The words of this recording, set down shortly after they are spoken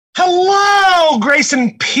Hello, grace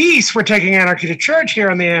and peace. We're taking anarchy to church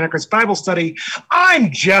here on the Anarchist Bible Study.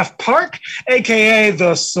 I'm Jeff Park, aka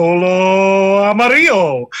the Solo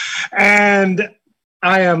Amarillo, and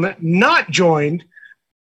I am not joined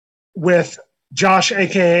with Josh,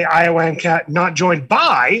 aka Iowan Cat, not joined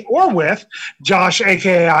by or with Josh,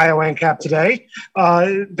 aka Iowan Cat today,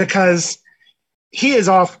 because he is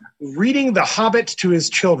off reading The Hobbit to his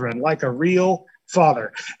children like a real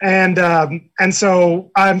father. And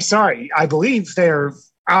so I'm sorry. I believe they're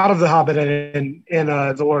out of The Hobbit and in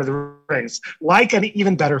The Lord of the Rings, like an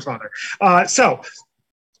even better father. I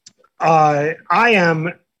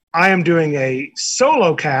am doing a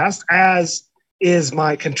solo cast, as is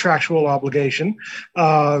my contractual obligation,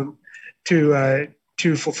 to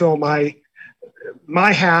fulfill my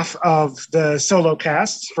half of the solo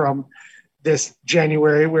casts from this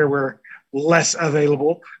January, where we're less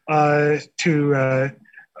available to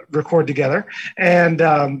record together, and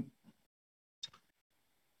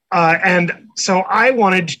so I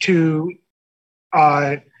wanted to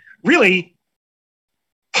really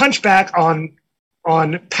punch back on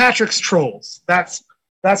Patrick's trolls. That's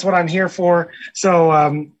what I'm here for.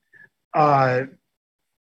 So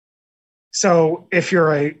if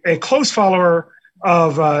you're a close follower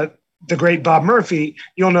of the great Bob Murphy,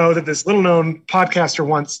 you'll know that this little-known podcaster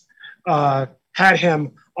once had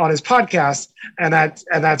him on his podcast, and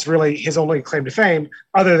that's really his only claim to fame,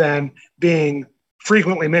 other than being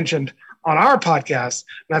frequently mentioned on our podcast.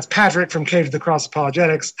 And that's Patrick from Cave to the Cross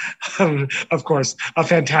Apologetics, of course, a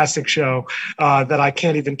fantastic show that I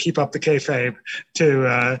can't even keep up the kayfabe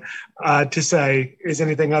to say is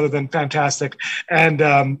anything other than fantastic.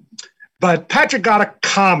 And but Patrick got a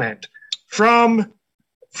comment from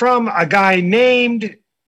a guy named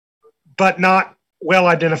but not well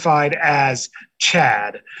identified as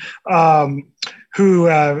Chad,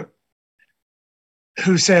 who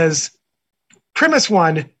says, premise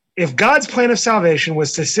one, if God's plan of salvation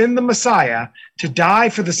was to send the Messiah to die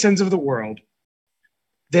for the sins of the world,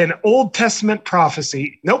 then Old Testament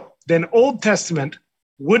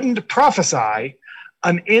wouldn't prophesy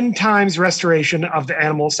an end times restoration of the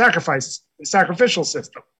animal sacrificial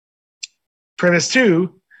system. Premise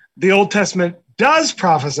two, the Old Testament does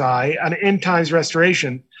prophesy an end times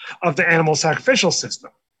restoration of the animal sacrificial system.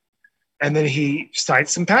 And then he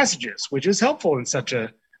cites some passages, which is helpful in such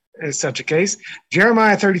a case.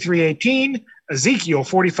 Jeremiah 33:18, Ezekiel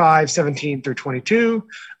 45:17 through 22,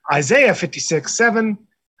 Isaiah 56:7,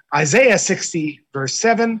 Isaiah 60 verse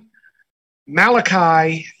 7,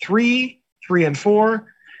 Malachi 3:3 and 4,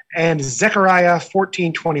 and Zechariah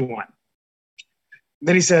 14:21.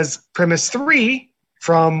 Then he says, premise 3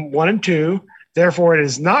 from 1 and 2, therefore it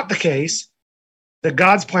is not the case that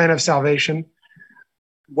God's plan of salvation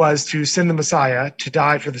was to send the Messiah to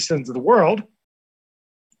die for the sins of the world.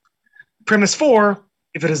 Premise 4,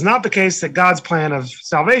 if it is not the case that God's plan of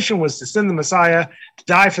salvation was to send the Messiah to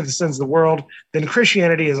die for the sins of the world, then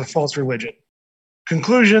Christianity is a false religion.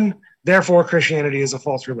 Conclusion, therefore Christianity is a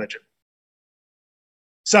false religion.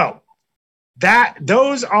 So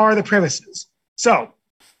those are the premises. So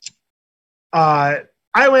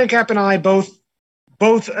Iowan Cap and I both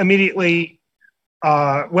immediately,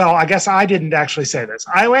 well, I guess I didn't actually say this.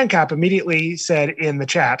 Iowan Cap immediately said in the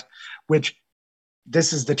chat, which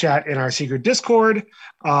this is the chat in our secret Discord,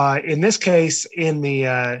 in this case, in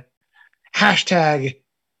the hashtag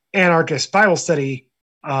Anarchist Bible Study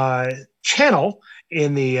channel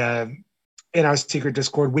in our secret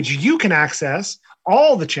Discord, which you can access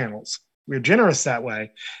all the channels. We're generous that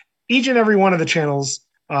way. Each and every one of the channels,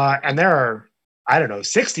 and there are,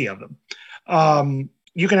 60 of them.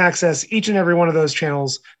 You can access each and every one of those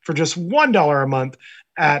channels for just $1 a month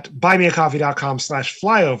at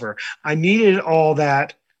buymeacoffee.com/flyover. I needed all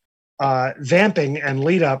that vamping and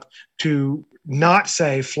lead up to not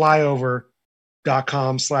say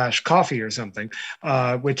flyover.com/coffee or something,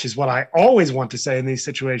 which is what I always want to say in these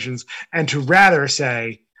situations, and to rather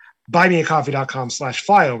say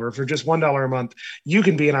buymeacoffee.com/flyover. For just $1 a month, you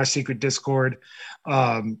can be in our secret Discord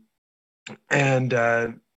and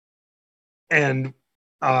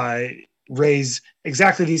raise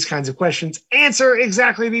exactly these kinds of questions, answer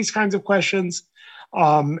exactly these kinds of questions,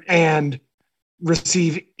 and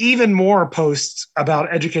receive even more posts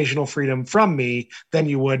about educational freedom from me than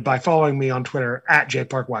you would by following me on Twitter at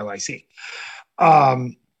jparkyyc.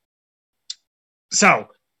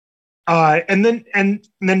 And then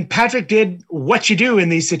Patrick did what you do in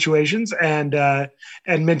these situations and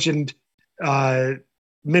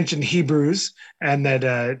mentioned Hebrews, and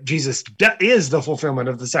that Jesus is the fulfillment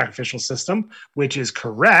of the sacrificial system, which is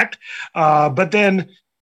correct. But then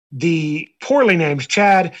the poorly named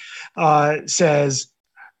Chad says,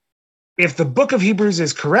 If the book of Hebrews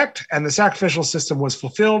is correct and the sacrificial system was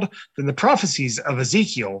fulfilled, then the prophecies of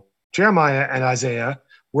Ezekiel, Jeremiah, and Isaiah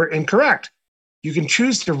were incorrect. You can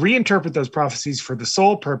choose to reinterpret those prophecies for the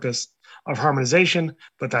sole purpose of harmonization,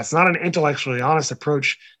 but that's not an intellectually honest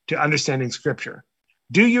approach to understanding Scripture.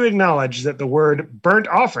 Do you acknowledge that the word burnt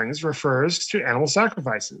offerings refers to animal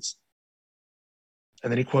sacrifices?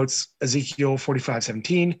 And then he quotes Ezekiel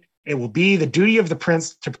 45:17. It will be the duty of the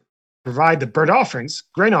prince to provide the burnt offerings,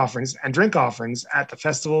 grain offerings, and drink offerings at the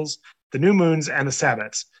festivals, the new moons, and the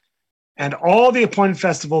Sabbaths, and all the appointed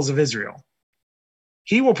festivals of Israel.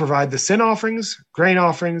 He will provide the sin offerings, grain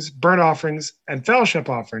offerings, burnt offerings, and fellowship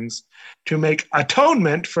offerings to make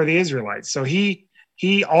atonement for the Israelites. So he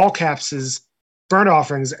all caps is burnt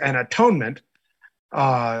offerings and atonement.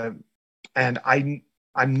 And I'm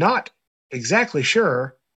not exactly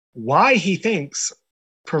sure why he thinks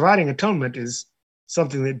providing atonement is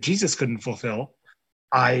something that Jesus couldn't fulfill.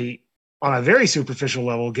 I, on a very superficial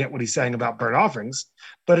level, get what he's saying about burnt offerings,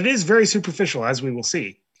 but it is very superficial, as we will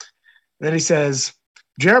see. Then he says,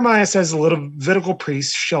 Jeremiah says the Levitical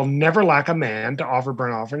priests shall never lack a man to offer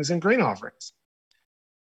burnt offerings and grain offerings.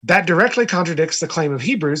 That directly contradicts the claim of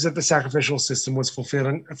Hebrews that the sacrificial system was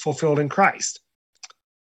fulfilled in Christ.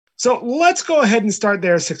 So let's go ahead and start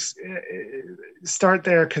there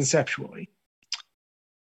conceptually.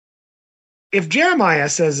 If Jeremiah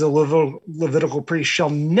says the Levitical priest shall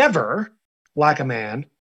never lack a man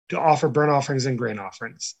to offer burnt offerings and grain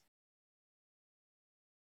offerings,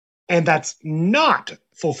 and that's not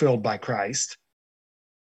fulfilled by Christ,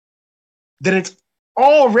 then it's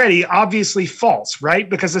already obviously false, right?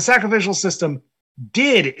 Because the sacrificial system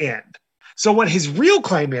did end. So what his real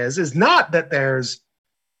claim is not that there's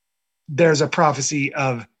a prophecy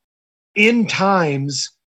of end times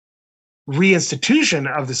reinstitution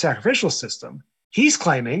of the sacrificial system. He's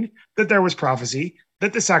claiming that there was prophecy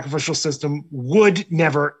that the sacrificial system would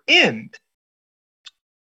never end,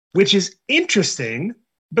 which is interesting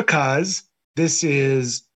because this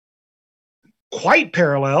is quite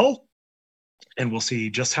parallel, and we'll see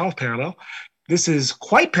just how parallel. This is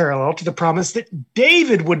quite parallel to the promise that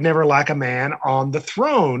David would never lack a man on the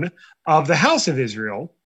throne of the house of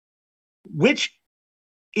Israel, which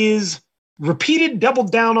is repeated,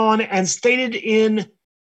 doubled down on, and stated in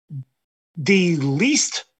the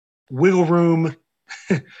least wiggle room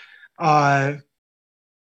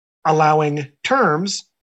allowing terms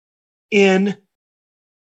in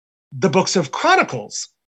the books of Chronicles,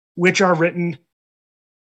 which are written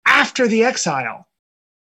after the exile,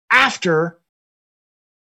 after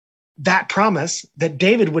that promise that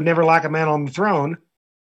David would never lack a man on the throne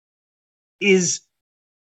is,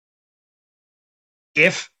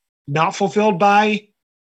 if not fulfilled by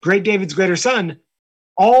great David's greater son,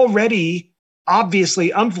 already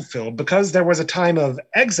obviously unfulfilled, because there was a time of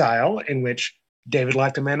exile in which David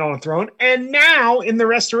lacked a man on a throne, and now in the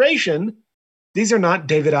restoration, these are not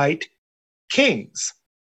Davidite kings.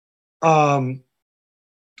 And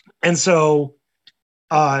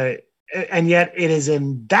yet it is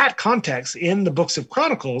in that context, in the books of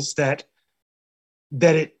Chronicles, that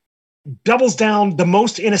it doubles down the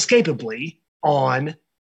most inescapably on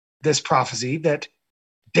this prophecy that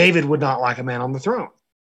David would not lack a man on the throne.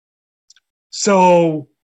 So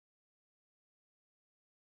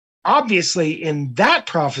obviously in that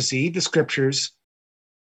prophecy, the scriptures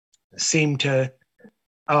seem to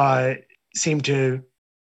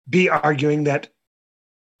be arguing that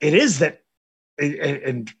it is that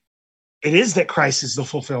Christ is the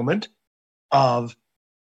fulfillment of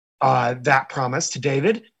that promise to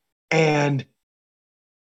David, and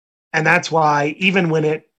that's why even when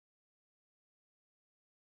it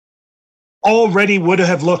already would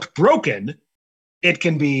have looked broken, it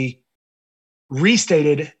can be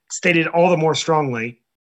stated all the more strongly,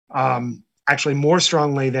 actually more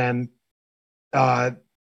strongly than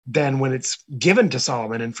when it's given to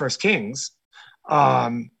Solomon in 1 Kings.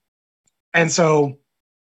 And so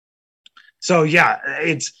yeah,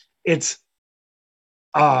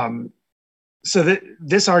 so that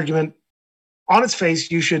this argument on its face,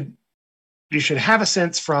 you should have a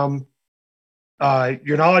sense from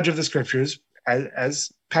your knowledge of the scriptures,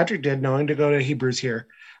 as Patrick did, knowing to go to Hebrews here.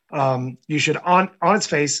 You should on its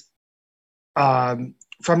face, from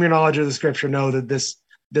your knowledge of the scripture, know that this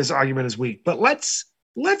argument is weak. But let's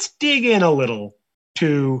dig in a little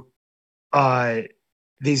to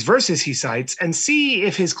these verses he cites and see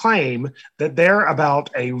if his claim that they're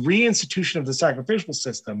about a reinstitution of the sacrificial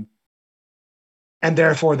system, and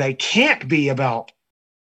therefore they can't be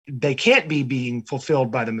being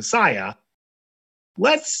fulfilled by the Messiah.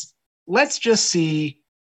 Let's just see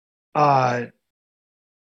if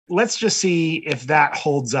that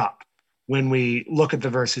holds up. when we look at the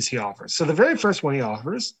verses he offers. So the very first one he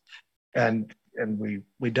offers, and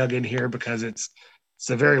we dug in here because it's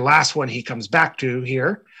the very last one he comes back to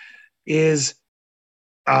here, is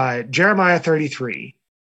Jeremiah 33.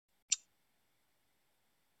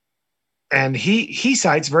 And he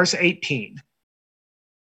cites verse 18.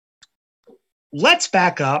 Let's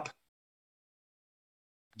back up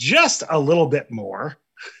just a little bit more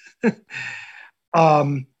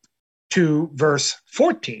to verse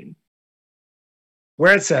 14,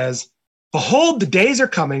 where it says, "Behold, the days are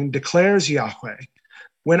coming, declares Yahweh,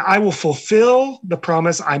 when I will fulfill the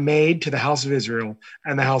promise I made to the house of Israel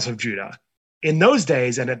and the house of Judah. In those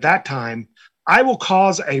days and at that time, I will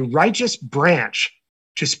cause a righteous branch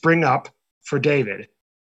to spring up for David,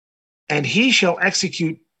 and he shall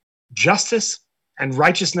execute justice and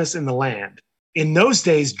righteousness in the land. In those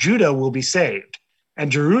days, Judah will be saved,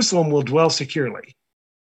 and Jerusalem will dwell securely.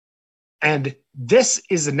 And this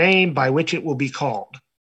is the name by which it will be called.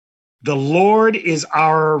 The Lord is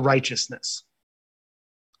our righteousness.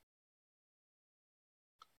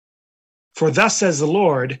 For thus says the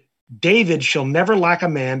Lord, David shall never lack a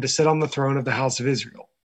man to sit on the throne of the house of Israel.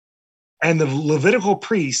 And the Levitical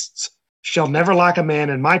priests shall never lack a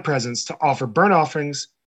man in my presence to offer burnt offerings,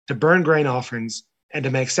 to burn grain offerings, and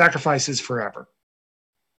to make sacrifices forever."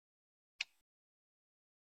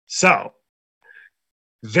 So,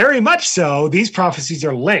 very much so, these prophecies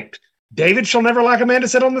are linked. David shall never lack a man to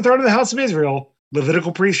sit on the throne of the house of Israel.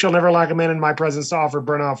 Levitical priests shall never lack a man in my presence to offer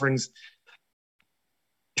burnt offerings,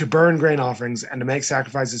 to burn grain offerings, and to make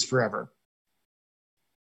sacrifices forever.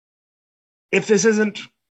 If this isn't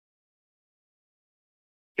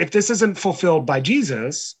fulfilled by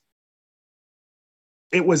Jesus,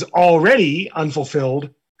 it was already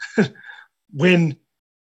unfulfilled when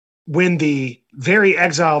the very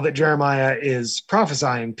exile that Jeremiah is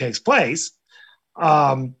prophesying takes place.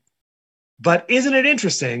 But isn't it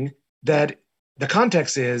interesting that the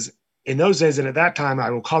context is, in those days and at that time, I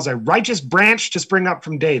will cause a righteous branch to spring up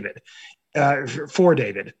from David, for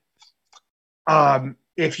David.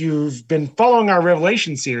 If you've been following our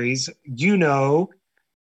Revelation series, you know,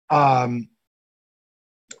 I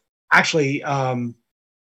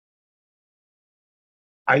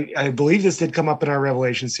believe this did come up in our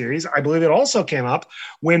Revelation series. I believe it also came up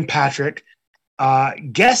when Patrick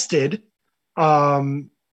guested and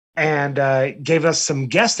gave us some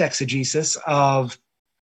guest exegesis of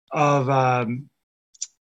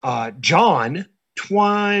John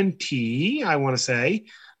 20, I want to say.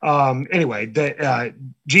 Anyway,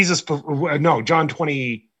 John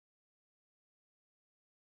 28.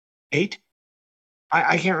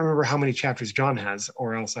 I can't remember how many chapters John has,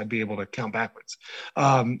 or else I'd be able to count backwards.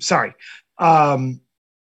 Sorry. But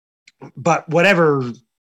whatever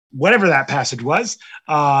that passage was,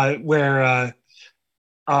 where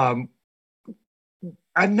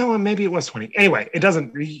I know maybe it was 20. Anyway, it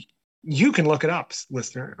doesn't. You can look it up,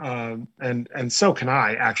 listener, and so can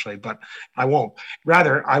I actually, but I won't.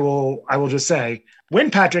 Rather, I will just say, when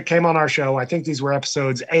Patrick came on our show, I think these were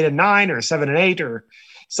episodes 8 and 9, or 7 and 8, or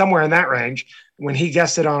somewhere in that range. When he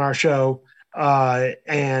guested on our show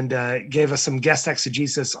and gave us some guest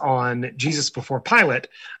exegesis on Jesus before Pilate,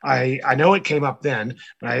 I know it came up then,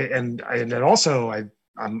 and it also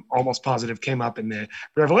I'm almost positive came up in the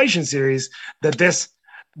Revelation series, that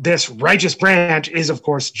this righteous branch is, of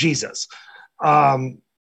course, Jesus, and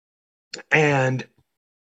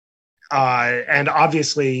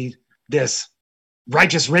obviously this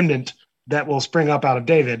righteous remnant that will spring up out of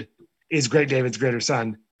David is great David's greater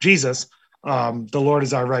son, Jesus. The Lord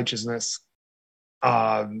is our righteousness.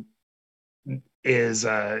 Is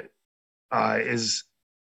Yahweh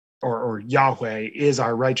is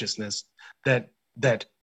our righteousness. That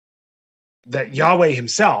Yahweh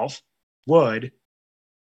Himself would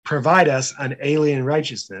provide us an alien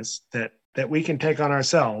righteousness that we can take on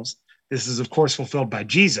ourselves. This is, of course, fulfilled by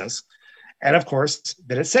Jesus. And of course,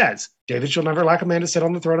 then it says, David shall never lack a man to sit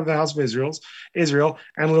on the throne of the house of Israel,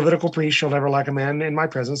 and Levitical priest shall never lack a man in my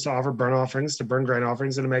presence to offer burnt offerings, to burn grain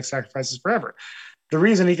offerings, and to make sacrifices forever. The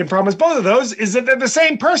reason he can promise both of those is that they're the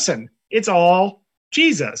same person. It's all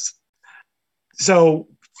Jesus. So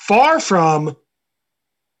far from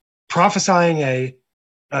prophesying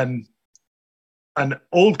an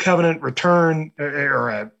old covenant return, or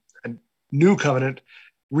a new covenant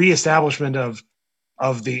reestablishment of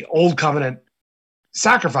the old covenant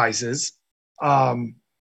sacrifices,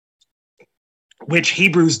 which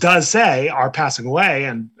Hebrews does say are passing away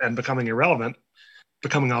and becoming irrelevant,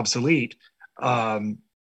 becoming obsolete, and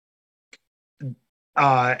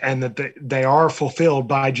that they are fulfilled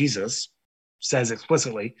by Jesus, says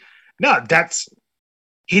explicitly. No,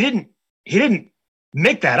 he didn't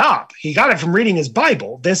make that up. He got it from reading his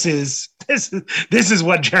Bible. This is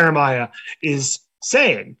what Jeremiah is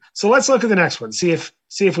saying. So let's look at the next one. See if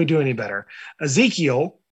we do any better.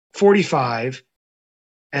 Ezekiel 45,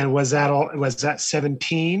 and was that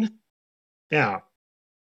 17? Yeah.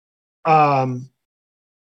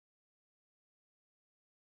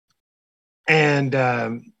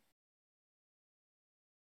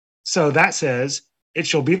 So that says, it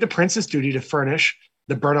shall be the prince's duty to furnish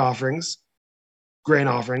the burnt offerings, grain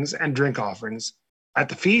offerings, and drink offerings at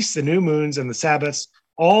the feasts, the new moons, and the Sabbaths,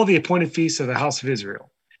 all the appointed feasts of the house of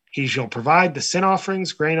Israel. He shall provide the sin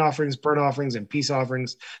offerings, grain offerings, burnt offerings, and peace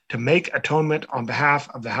offerings to make atonement on behalf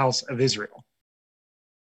of the house of Israel.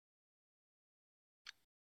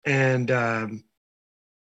 And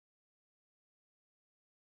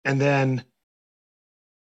then,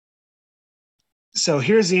 so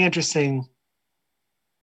here's the interesting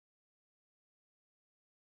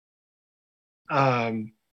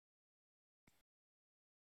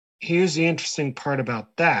part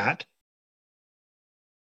about that.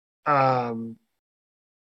 I've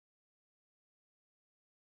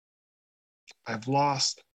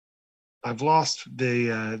lost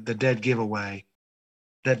the dead giveaway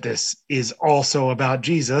that this is also about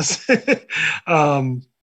Jesus.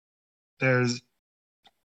 There's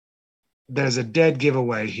a dead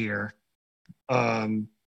giveaway here.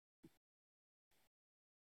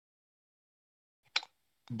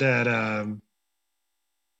 That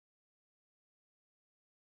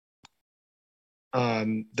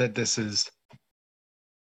this is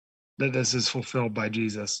fulfilled by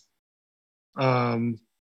Jesus.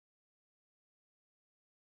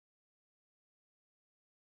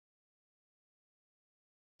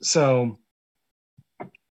 So,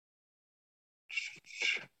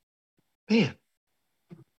 man,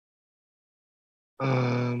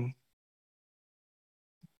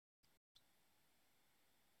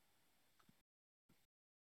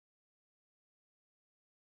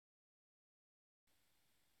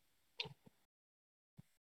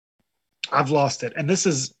 I've lost it. And this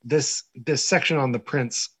is this section on the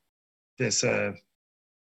prince, this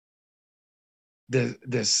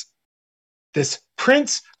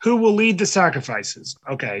prince who will lead the sacrifices.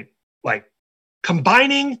 Okay, like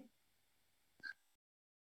combining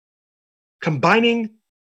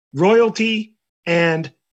royalty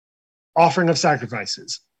and offering of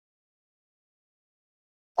sacrifices,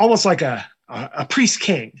 almost like a priest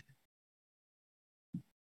king.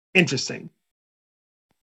 Interesting.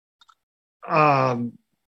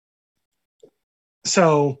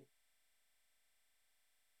 So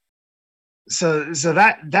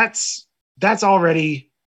that's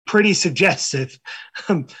already pretty suggestive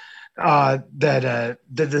that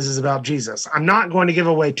this is about Jesus. I'm not going to give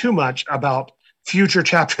away too much about future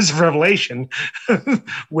chapters of Revelation,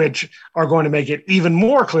 which are going to make it even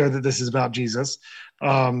more clear that this is about Jesus.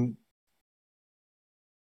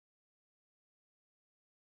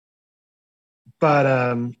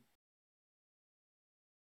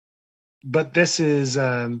 But this is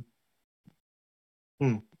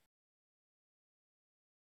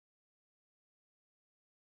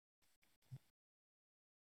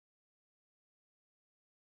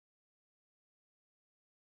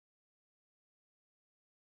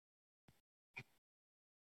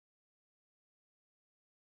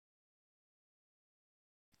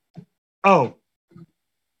oh,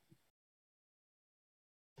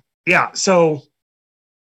 yeah. So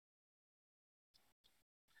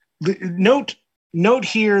note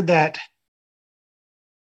here that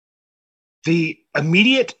the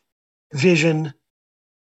immediate vision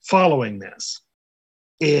following this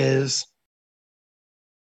is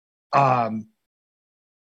I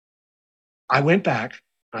went back,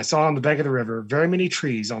 I saw on the bank of the river very many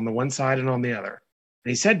trees on the one side and on the other.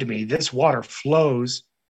 And he said to me, this water flows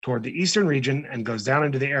toward the eastern region and goes down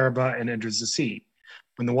into the Arabah and enters the sea.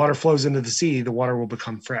 When the water flows into the sea, the water will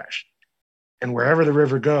become fresh. And wherever the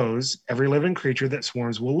river goes, every living creature that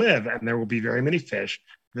swarms will live, and there will be very many fish.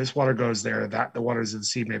 This water goes there, that the waters of the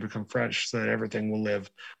sea may become fresh, so that everything will live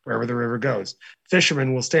wherever the river goes.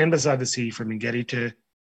 Fishermen will stand beside the sea from Engedi to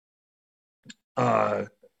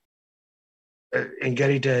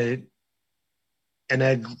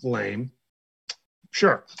Eneglaim.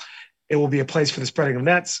 Sure. It will be a place for the spreading of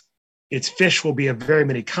nets. Its fish will be of very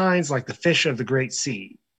many kinds, like the fish of the great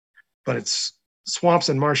sea. But its swamps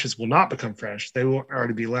and marshes will not become fresh. They are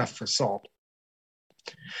to be left for salt.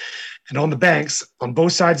 And on the banks, on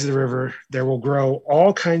both sides of the river, there will grow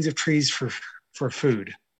all kinds of trees for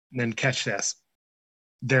food. And then catch this.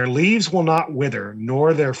 Their leaves will not wither,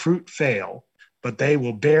 nor their fruit fail, but they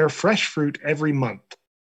will bear fresh fruit every month,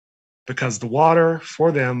 because the water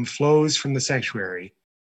for them flows from the sanctuary.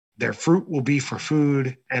 Their fruit will be for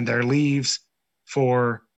food, and their leaves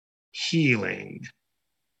for healing.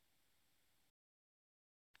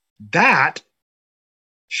 That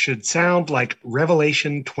should sound like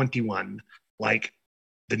Revelation 21, like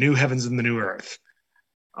the new heavens and the new earth.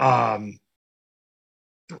 And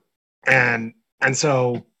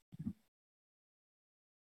so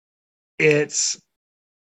it's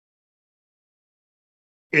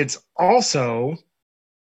also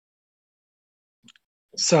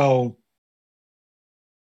so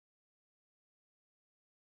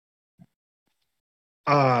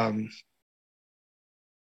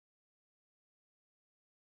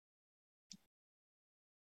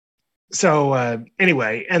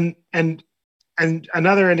anyway, and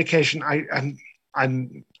another indication,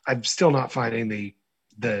 I'm still not finding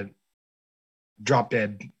the drop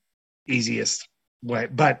dead easiest way,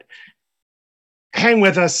 but hang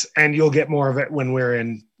with us and you'll get more of it when we're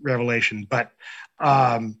in Revelation. But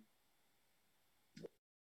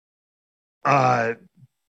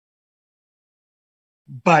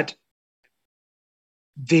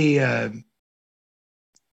the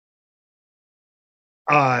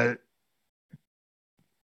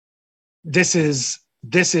this is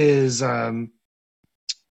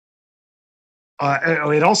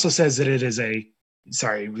it also says that it is a,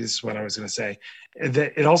 sorry, this is what I was going to say,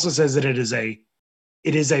 that it also says that it is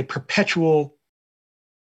a perpetual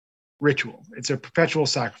ritual. It's a perpetual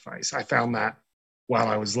sacrifice. I found that while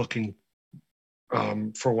I was looking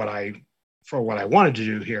for what I wanted to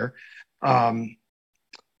do here, that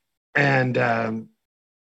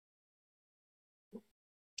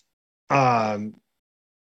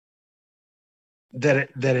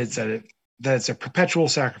it's a perpetual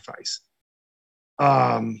sacrifice.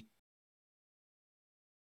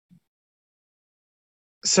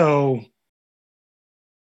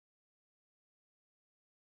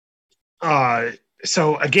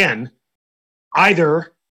 So again,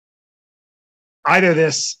 either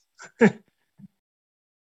this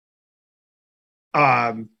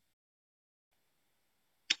either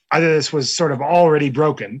this was sort of already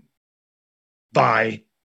broken by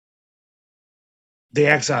the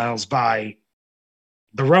exiles, by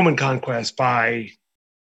the Roman conquest, by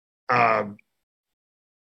the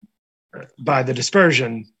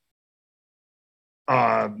dispersion,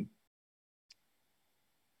 by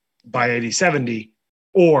AD 70,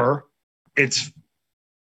 or it's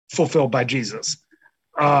fulfilled by Jesus.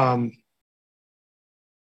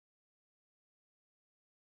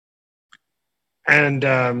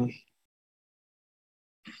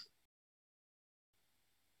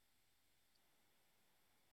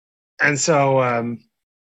 And so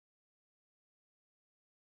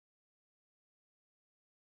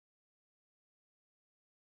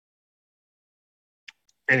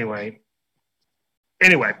anyway,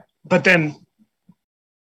 but then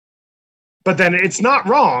it's not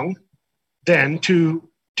wrong then to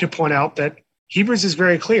point out that Hebrews is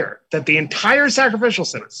very clear that the entire sacrificial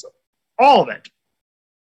system, all of it,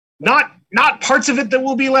 not parts of it that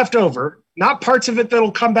will be left over, not parts of it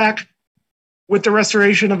that'll come back with the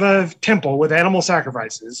restoration of a temple with animal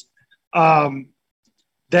sacrifices, that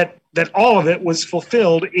all of it was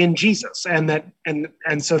fulfilled in Jesus, and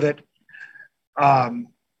so that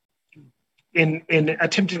in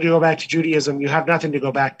attempting to go back to Judaism, you have nothing to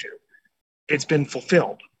go back to. It's been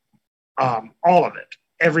fulfilled, all of it,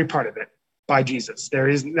 every part of it, by Jesus. There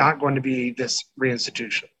is not going to be this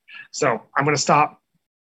reinstitution. So I'm going to stop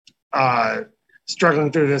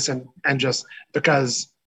struggling through this and just because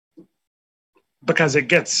it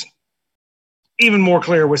gets even more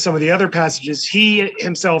clear with some of the other passages he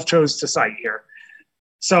himself chose to cite here.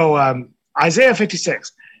 So Isaiah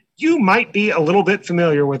 56. You might be a little bit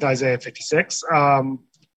familiar with Isaiah 56. And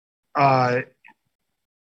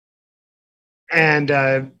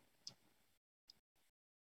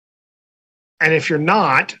if you're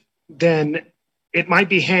not, then it might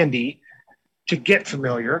be handy to get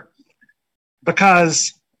familiar,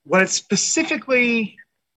 because what it's specifically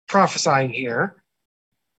prophesying here,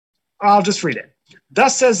 I'll just read it.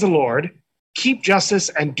 Thus says the Lord, keep justice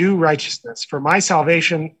and do righteousness, for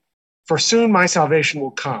soon my salvation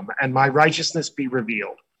will come, and my righteousness be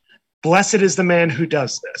revealed. Blessed is the man who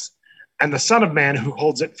does this, and the Son of Man who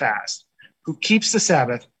holds it fast, who keeps the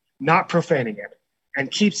Sabbath, not profaning it,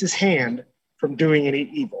 and keeps his hand from doing any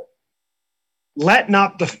evil. Let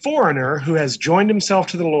not the foreigner who has joined himself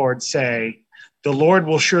to the Lord say, the Lord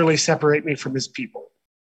will surely separate me from his people.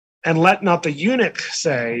 And let not the eunuch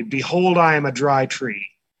say, behold, I am a dry tree.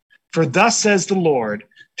 For thus says the Lord,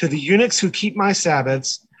 to the eunuchs who keep my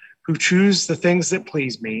Sabbaths, who choose the things that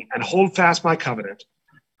please me, and hold fast my covenant,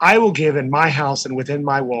 I will give in my house and within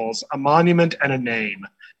my walls a monument and a name,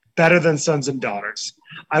 better than sons and daughters.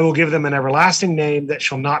 I will give them an everlasting name that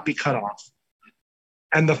shall not be cut off.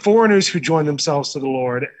 And the foreigners who join themselves to the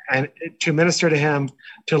Lord and to minister to him,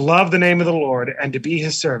 to love the name of the Lord and to be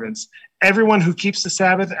his servants, everyone who keeps the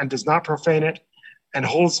Sabbath and does not profane it and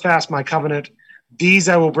holds fast my covenant, these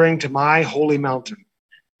I will bring to my holy mountain,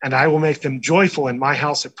 and I will make them joyful in my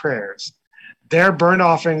house of prayers. Their burnt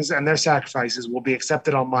offerings and their sacrifices will be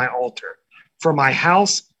accepted on my altar. For my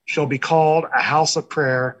house shall be called a house of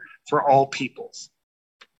prayer for all peoples.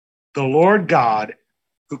 The Lord God,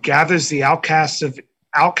 who gathers the outcasts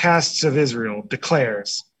of Israel,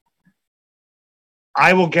 declares,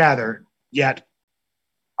 I will gather yet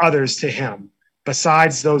others to him,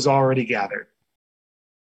 besides those already gathered.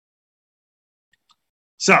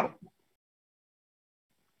 So,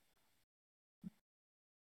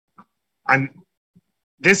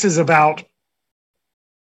 this is about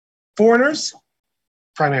foreigners,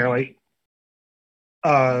 primarily,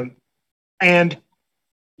 and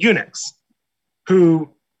eunuchs,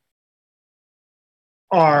 who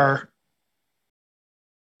are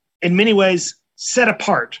in many ways set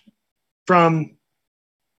apart from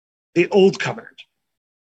the old covenant.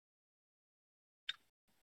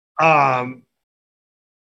 And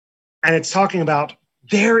it's talking about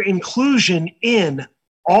their inclusion in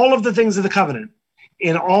all of the things of the covenant,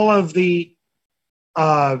 in all of the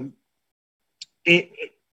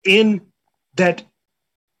in that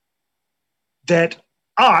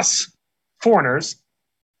us foreigners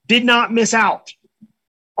did not miss out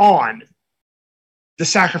on the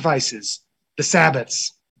sacrifices, the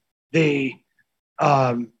Sabbaths, the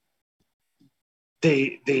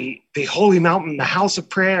holy mountain, the house of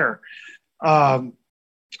prayer,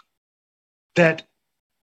 that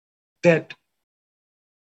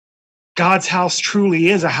God's house truly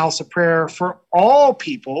is a house of prayer for all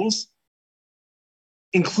peoples,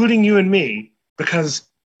 including you and me, because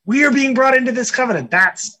we are being brought into this covenant.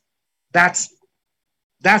 That's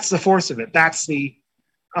the force of it. That's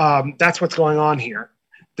what's going on here.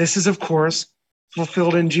 This is, of course,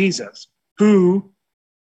 fulfilled in Jesus, who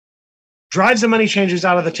drives the money changers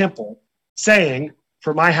out of the temple, saying,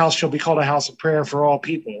 for my house shall be called a house of prayer for all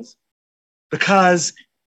peoples, because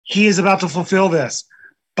he is about to fulfill this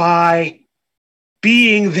by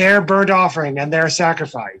being their burnt offering and their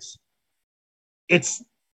sacrifice. He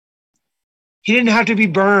didn't have to be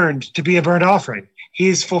burned to be a burnt offering.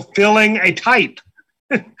 He's fulfilling a type.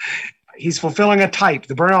 He's fulfilling a type.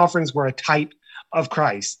 The burnt offerings were a type of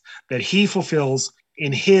Christ that he fulfills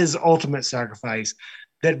in his ultimate sacrifice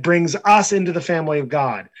that brings us into the family of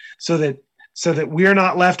God, so that we're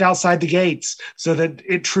not left outside the gates, so that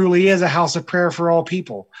it truly is a house of prayer for all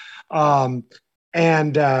people. And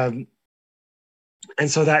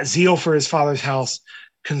so that zeal for his Father's house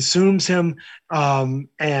consumes him,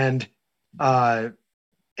 and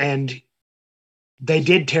they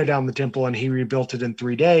did tear down the temple, and he rebuilt it in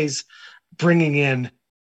 3 days,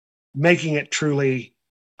 making it truly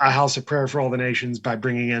a house of prayer for all the nations by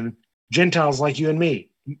bringing in Gentiles like you and me.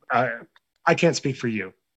 I can't speak for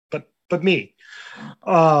you, but me.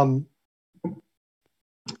 And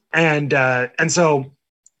so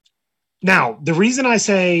now the reason I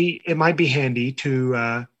say it might be handy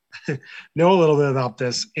to know a little bit about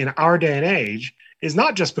this in our day and age is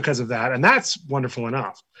not just because of that, and that's wonderful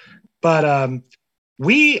enough, but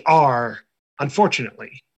we are,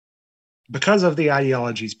 unfortunately, because of the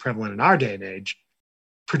ideologies prevalent in our day and age,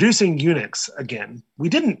 producing eunuchs again. We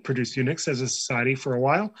didn't produce eunuchs as a society for a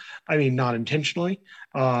while. I mean, not intentionally.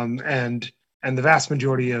 And the vast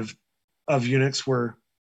majority of eunuchs were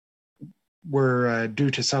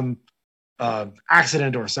due to some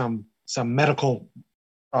accident or some medical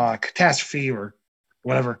catastrophe or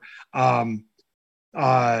whatever. And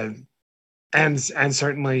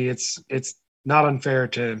certainly it's not unfair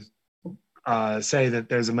to say that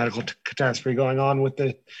there's a medical catastrophe going on with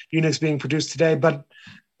the eunuchs being produced today, but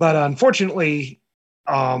unfortunately,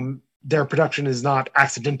 their production is not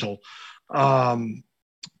accidental, and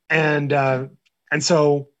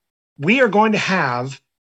so we are going to have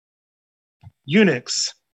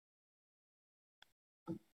eunuchs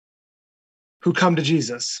who come to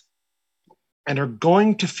Jesus and are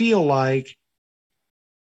going to feel like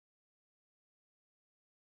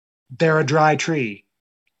they're a dry tree.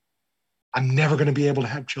 I'm never going to be able to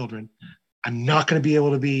have children. I'm not going to be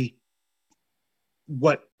able to be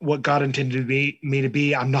what God intended me to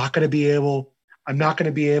be. I'm not going to be able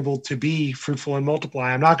to be fruitful and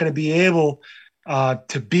multiply. I'm not going to be able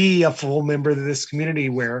to be a full member of this community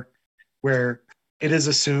where it is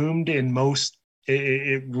assumed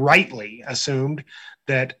it rightly assumed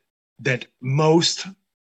that most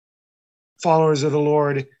followers of the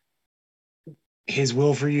Lord, his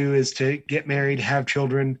will for you is to get married, have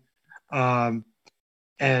children, and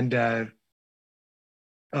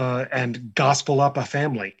gospel up a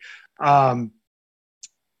family.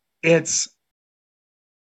 It's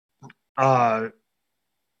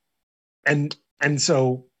and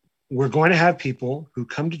so we're going to have people who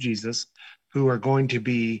come to Jesus who are going to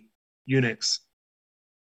be eunuchs,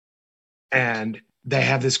 and they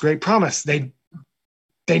have this great promise. They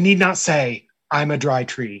need not say, "I'm a dry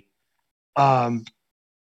tree."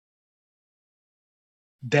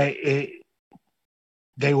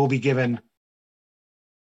 They will be given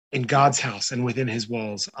in God's house and within his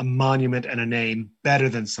walls a monument and a name better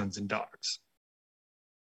than sons and daughters,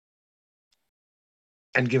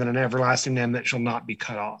 and given an everlasting name that shall not be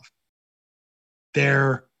cut off.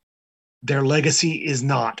 Their legacy is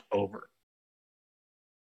not over.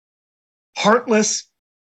 Heartless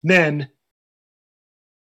men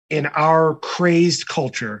in our crazed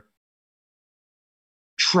culture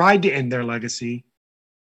tried to end their legacy,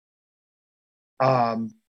 but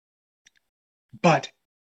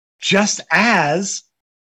just as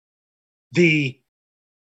the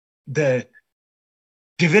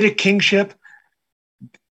Davidic kingship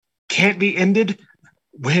can't be ended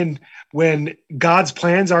when God's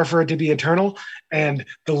plans are for it to be eternal, and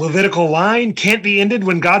the Levitical line can't be ended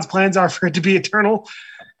when God's plans are for it to be eternal,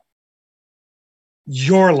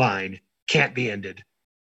 your line can't be ended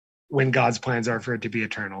when God's plans are for it to be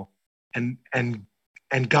eternal. And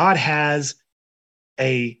God has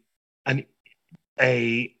a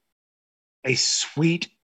sweet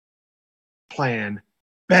plan,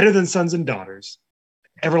 better than sons and daughters,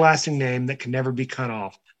 everlasting name that can never be cut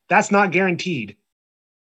off. That's not guaranteed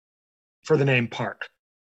for the name Park.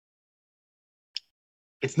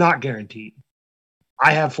 It's not guaranteed.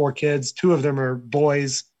 I have 4 kids. 2 of them are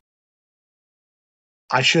boys.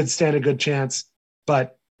 I should stand a good chance,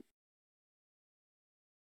 but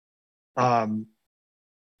the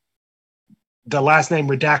last name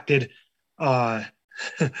redacted of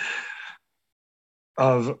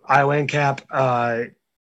Iowa Cap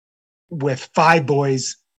with 5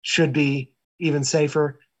 boys should be even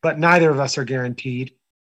safer, but neither of us are guaranteed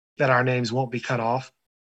that our names won't be cut off,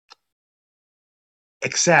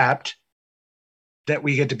 except that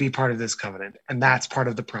we get to be part of this covenant. And that's part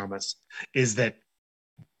of the promise, is that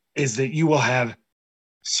you will have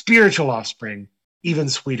spiritual offspring, even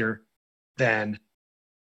sweeter than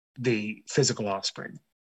the physical offspring.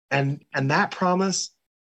 And that promise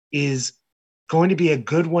is going to be a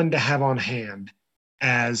good one to have on hand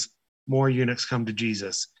as more eunuchs come to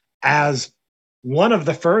Jesus. As one of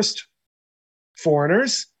the first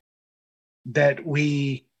foreigners that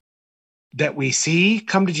we see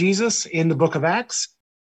come to Jesus in the book of Acts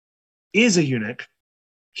is a eunuch.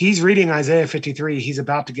 He's reading Isaiah 53. He's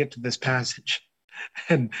about to get to this passage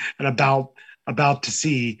and about to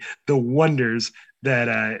see the wonders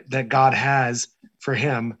that God has for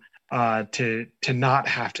him, to not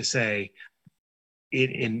have to say it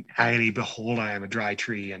in agony, behold, I am a dry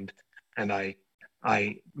tree, and I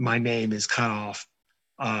my name is cut off.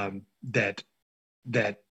 That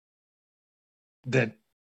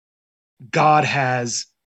God has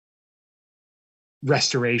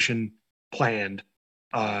restoration planned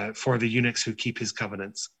for the eunuchs who keep his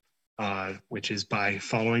covenants, which is by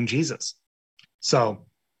following Jesus. So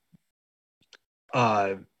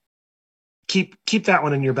keep that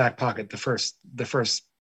one in your back pocket. The first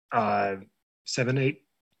 7-8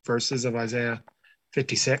 verses of Isaiah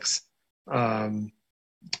 56. 8.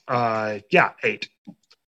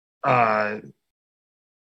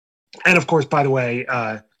 And of course, by the way,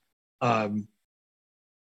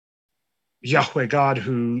 Yahweh God,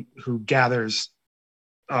 who gathers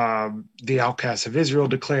the outcasts of Israel,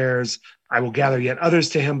 declares, "I will gather yet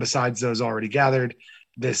others to him besides those already gathered."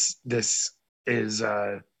 This is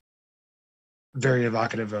very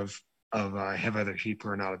evocative of "I have other sheep who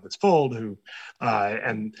are not of this fold," who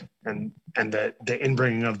and the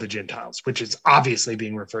inbringing of the Gentiles, which is obviously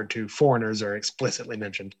being referred to. Foreigners are explicitly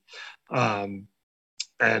mentioned, and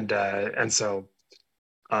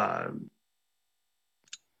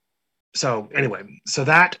so anyway, so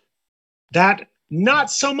that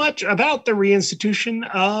not so much about the reinstitution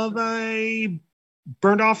of a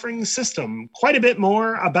burnt offering system, quite a bit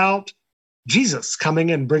more about Jesus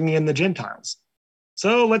coming and bringing in the Gentiles.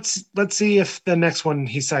 So let's see if the next one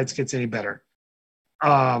he cites gets any better.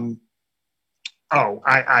 I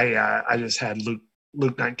just had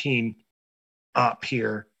Luke 19 up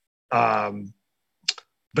here,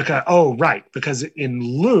 because in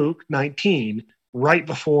Luke 19, right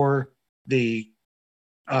before the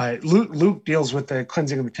Luke deals with the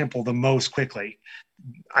cleansing of the temple the most quickly.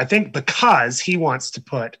 I think because he wants to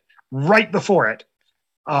put right before it,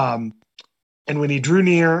 and when he drew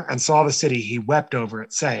near and saw the city, he wept over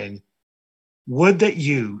it, saying, "Would that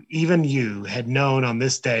you, even you, had known on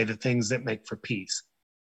this day the things that make for peace.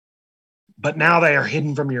 But now they are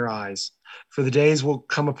hidden from your eyes. For the days will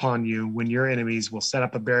come upon you when your enemies will set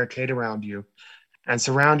up a barricade around you and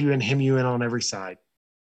surround you and hem you in on every side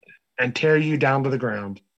and tear you down to the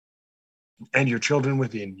ground and your children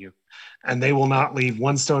within you. And they will not leave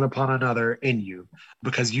one stone upon another in you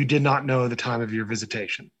because you did not know the time of your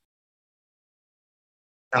visitation."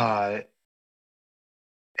 And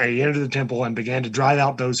he entered the temple and began to drive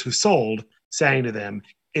out those who sold, saying to them,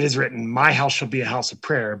 "It is written, my house shall be a house of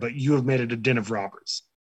prayer, but you have made it a den of robbers."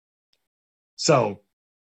 So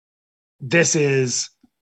this is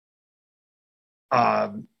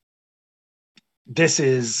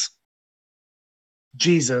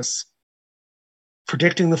Jesus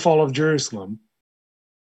predicting the fall of Jerusalem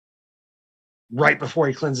right before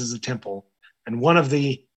he cleanses the temple. And one of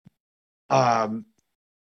the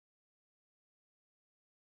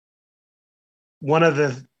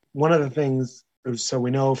things, so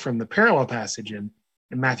we know from the parallel passage in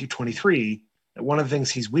Matthew 23 that one of the things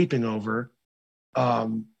he's weeping over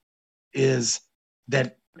is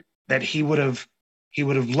that he would have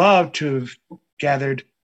loved to have gathered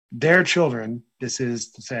their children. This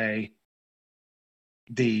is to say,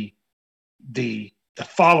 the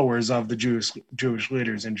followers of the Jewish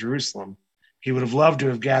leaders in Jerusalem. He would have loved to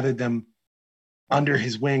have gathered them under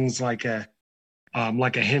his wings like a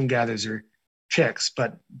hen gathers her chicks,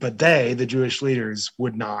 but they, the Jewish leaders,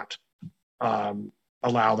 would not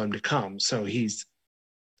allow them to come. So he's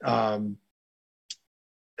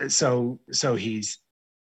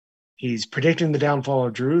he's predicting the downfall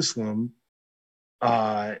of Jerusalem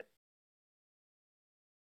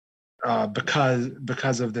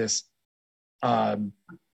because of this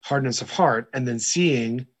hardness of heart, and then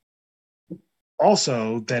seeing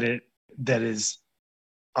also that is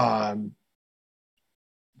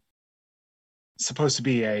supposed to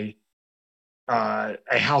be a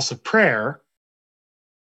house of prayer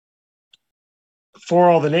for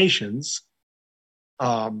all the nations,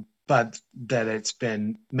 but that it's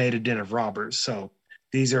been made a den of robbers. So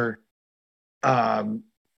these are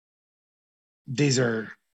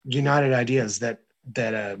united ideas that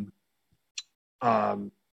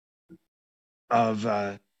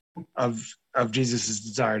of Jesus's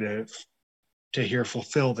desire to here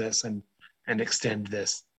fulfill this and extend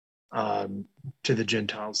this to the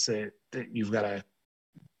Gentiles. That you've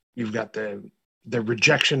got the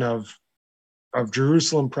rejection of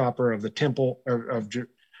Jerusalem proper, of the temple,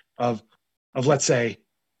 of let's say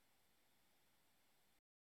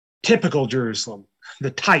typical Jerusalem,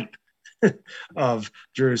 the type of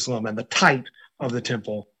Jerusalem and the type of the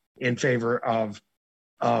temple, in favor of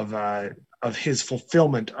his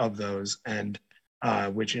fulfillment of those, and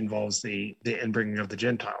which involves the inbringing of the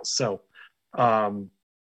Gentiles.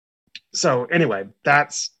 So anyway,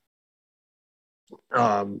 that's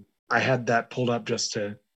I had that pulled up just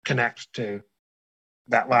to connect to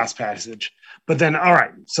that last passage. But then, all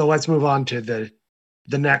right, so let's move on to the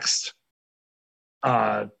next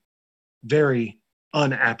very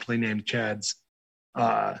unaptly named Chad's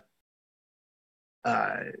the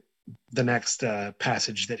next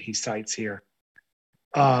passage that he cites here.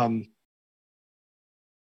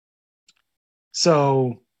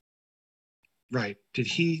 So, right,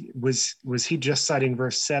 was he just citing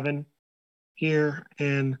verse 7 here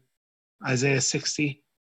in Isaiah 60?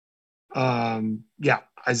 Yeah,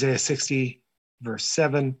 Isaiah 60, verse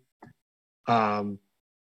 7.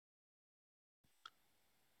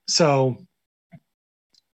 So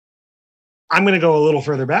I'm going to go a little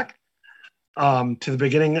further back to the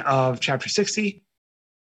beginning of chapter 60.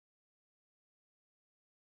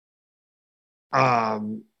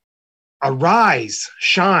 Arise,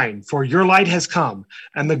 shine, for your light has come,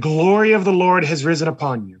 and the glory of the Lord has risen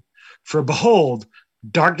upon you. For behold,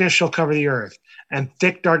 darkness shall cover the earth, and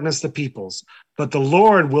thick darkness the peoples. But the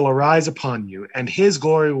Lord will arise upon you, and his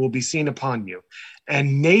glory will be seen upon you.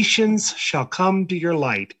 And nations shall come to your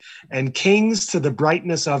light, and kings to the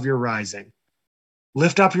brightness of your rising.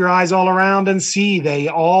 Lift up your eyes all around and see, they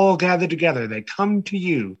all gather together. They come to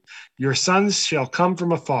you. Your sons shall come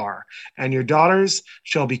from afar, and your daughters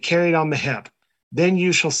shall be carried on the hip. Then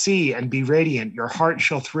you shall see and be radiant. Your heart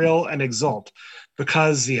shall thrill and exult,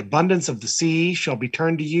 because the abundance of the sea shall be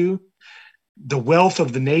turned to you. The wealth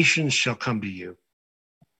of the nations shall come to you.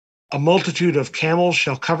 A multitude of camels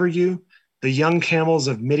shall cover you, the young camels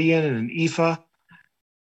of Midian and an ephah,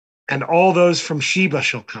 And all those from Sheba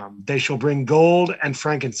shall come. They shall bring gold and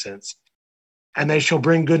frankincense, and they shall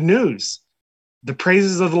bring good news, the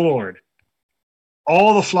praises of the Lord.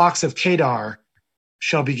 All the flocks of Kedar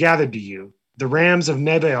shall be gathered to you. The rams of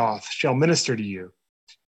Nebaioth shall minister to you,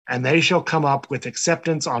 and they shall come up with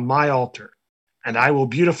acceptance on my altar, and I will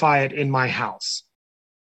beautify it in my house.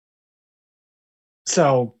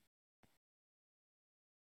 So,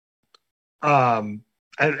 and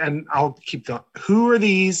I'll keep going. Who are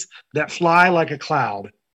these that fly like a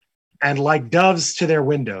cloud and like doves to their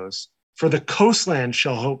windows? For the coastland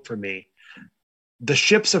shall hope for me. The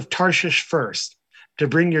ships of Tarshish first, to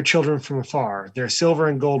bring your children from afar, their silver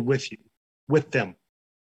and gold with them.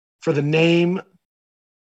 For the name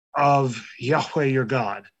of Yahweh your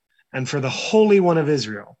God, and for the Holy One of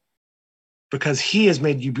Israel, because he has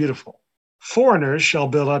made you beautiful. Foreigners shall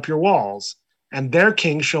build up your walls, and their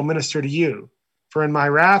kings shall minister to you. For in my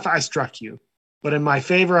wrath I struck you, but in my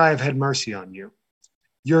favor I have had mercy on you.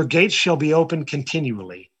 Your gates shall be open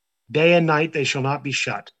continually. Day and night they shall not be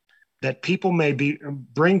shut, that people may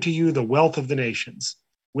bring to you the wealth of the nations,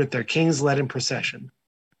 with their kings led in procession.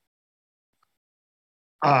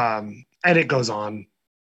 And it goes on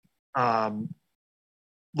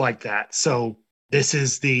like that. So this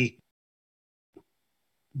is the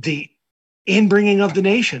inbringing of the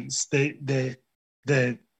nations, the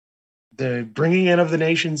bringing in of the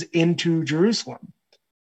nations into Jerusalem,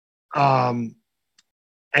 and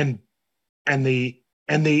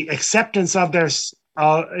the acceptance of their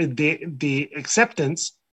the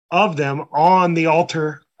acceptance of them on the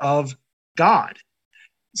altar of God.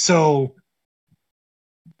 So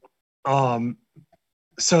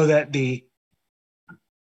that the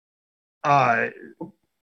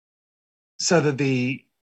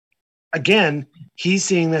again, he's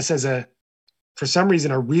seeing this as for some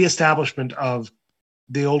reason, a reestablishment of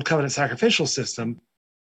the old covenant sacrificial system.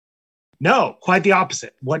 No, quite the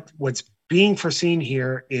opposite. What's being foreseen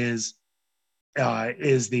here is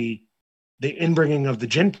the inbringing of the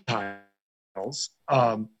Gentiles,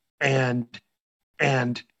 and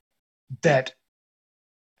that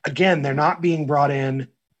again, they're not being brought in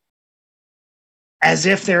as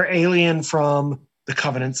if they're alien from the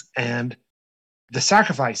covenants and the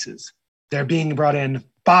sacrifices. They're being brought in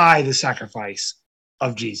by the sacrifice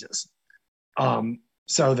of Jesus,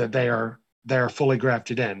 so that they're fully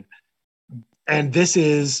grafted in. And this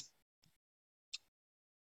is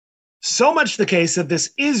so much the case that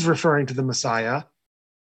this is referring to the Messiah,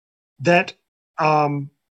 that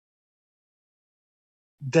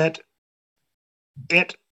that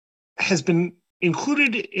it has been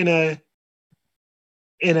included in a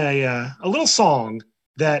little song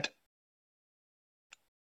that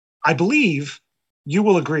I believe you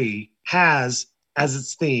will agree has as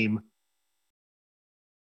its theme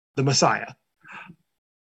the Messiah.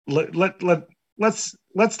 Let's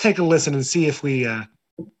take a listen and see if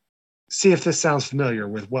this sounds familiar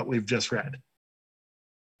with what we've just read.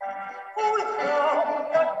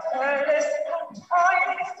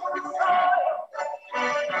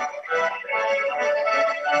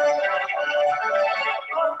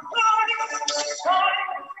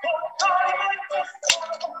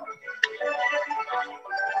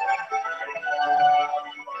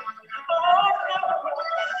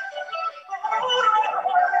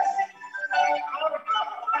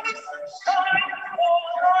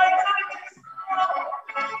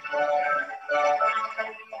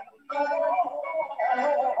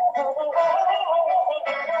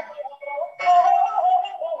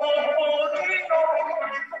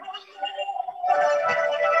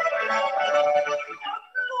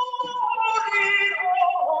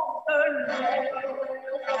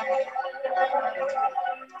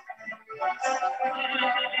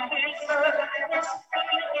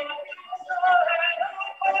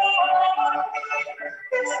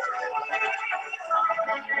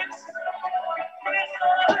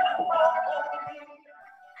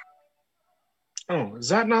 Oh, is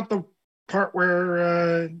that not the part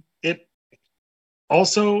where it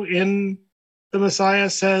also in the Messiah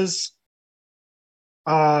says,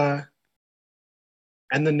 and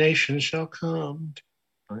the nations shall come,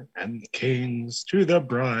 and kings to the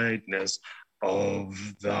brightness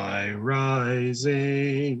of thy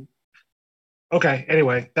rising. Okay,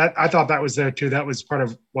 anyway, I thought that was there too. That was part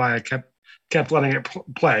of why I kept letting it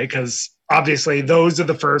play, because obviously those are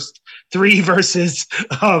the first three verses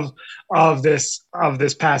of this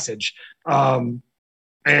passage, and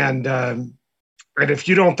if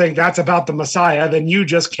you don't think that's about the Messiah, then you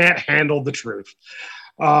just can't handle the truth.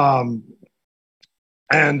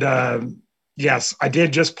 Yes, I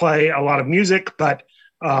did just play a lot of music, but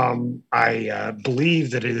I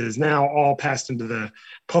believe that it is now all passed into the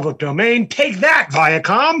public domain. Take that,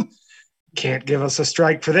 Viacom! Can't give us a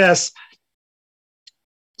strike for this.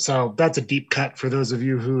 So that's a deep cut for those of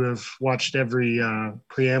you who have watched every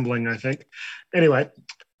preambling, I think. Anyway,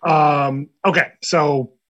 okay.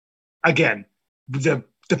 So again, the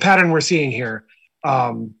pattern we're seeing here,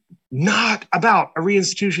 not about a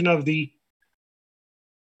reinstitution of the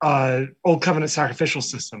Old Covenant sacrificial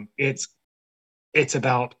system. It's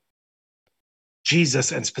about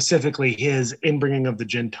Jesus and specifically his inbringing of the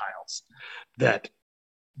Gentiles that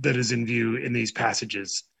is in view in these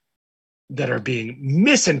passages that are being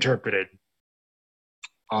misinterpreted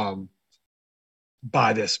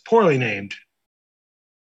by this poorly named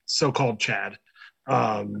so-called Chad,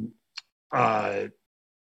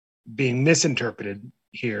 being misinterpreted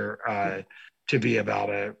here to be about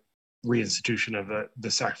a reinstitution of the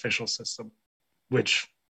sacrificial system, which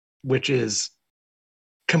is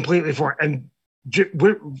completely foreign. And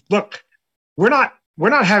we're not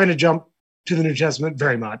having to jump to the New Testament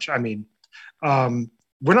very much. I mean,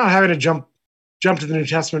 we're not having to jump to the New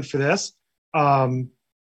Testament for this.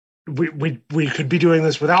 We could be doing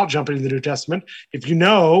this without jumping to the New Testament. If you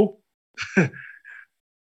know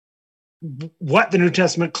what the New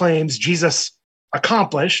Testament claims Jesus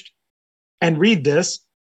accomplished and read this,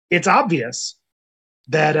 it's obvious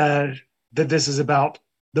that this is about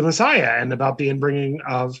the Messiah and about the inbringing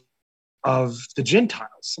of the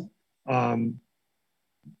Gentiles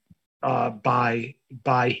by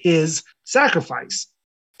his sacrifice.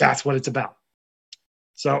 That's what it's about.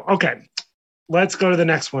 So, okay, let's go to the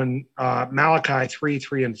next one, Malachi 3,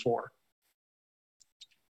 3, and 4.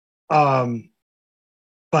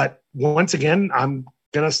 But once again, I'm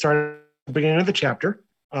going to start at the beginning of the chapter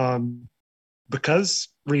because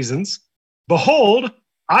reasons. Behold,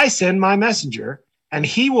 I send my messenger, and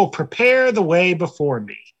he will prepare the way before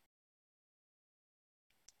me.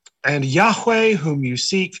 And Yahweh, whom you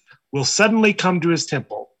seek, will suddenly come to his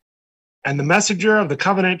temple. And the messenger of the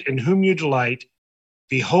covenant in whom you delight,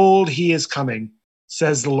 behold, he is coming,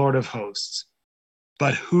 says the Lord of hosts.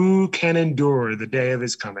 But who can endure the day of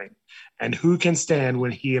his coming? And who can stand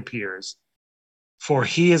when he appears? For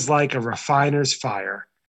he is like a refiner's fire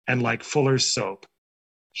and like fuller's soap.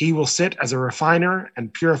 He will sit as a refiner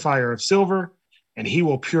and purifier of silver, and he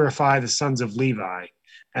will purify the sons of Levi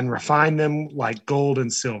and refine them like gold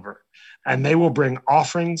and silver. And they will bring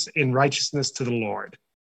offerings in righteousness to the Lord.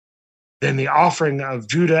 Then the offering of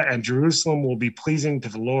Judah and Jerusalem will be pleasing to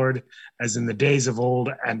the Lord as in the days of old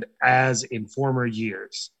and as in former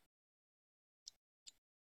years.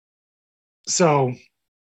 So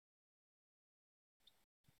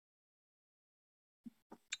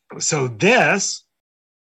this,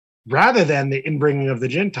 rather than the inbringing of the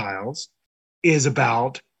Gentiles, is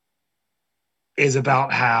about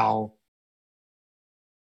how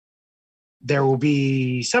there will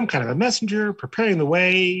be some kind of a messenger preparing the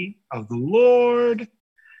way of the Lord,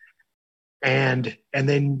 and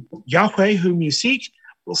then Yahweh, whom you seek,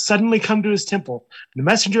 will suddenly come to his temple. The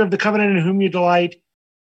messenger of the covenant in whom you delight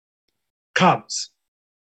comes.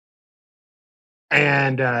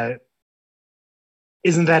 And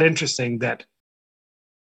isn't that interesting that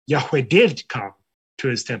Yahweh did come to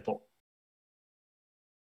his temple?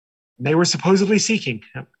 They were supposedly seeking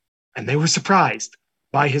him, and they were surprised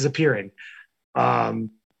by his appearing. And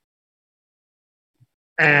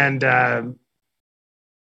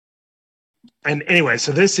anyway,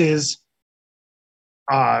 so this is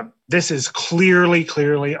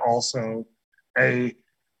clearly also a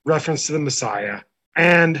reference to the Messiah.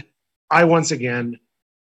 And I once again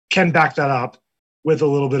can back that up with a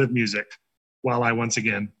little bit of music while I once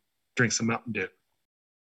again drink some Mountain Dew.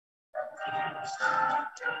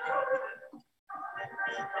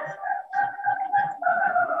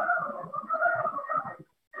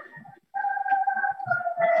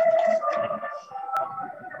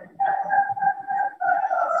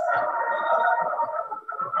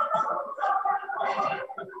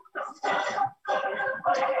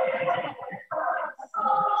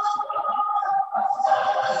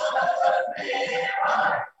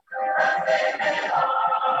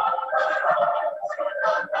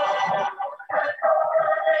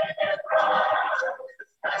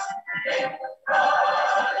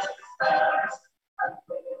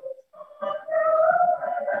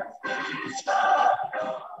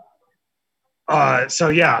 So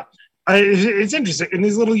yeah, it's interesting. In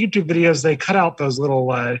these little YouTube videos, they cut out those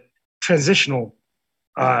little transitional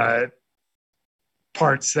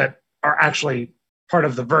parts that are actually part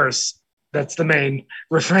of the verse. That's the main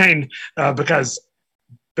refrain, because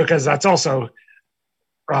that's also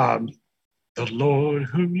The Lord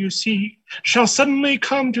whom you seek shall suddenly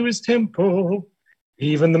come to his temple,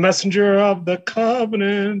 even the messenger of the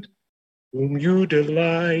covenant whom you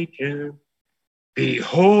delight in.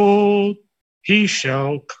 Behold, he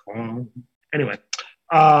shall come. Anyway,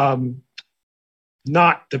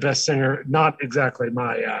 not the best singer, not exactly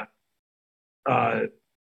my the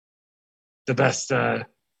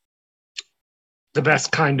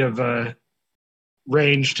best kind of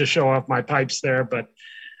range to show off my pipes there, but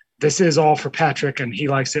this is all for Patrick, and he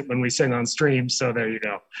likes it when we sing on stream. So there you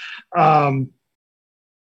go.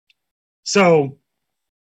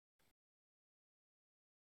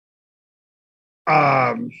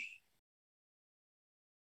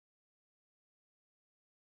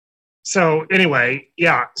 So anyway,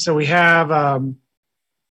 yeah. So we have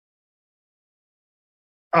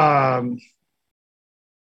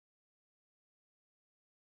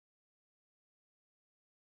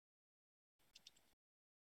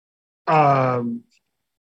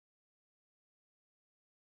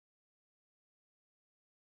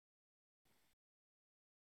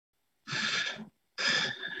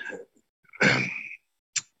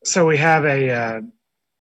so we have a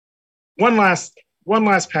one last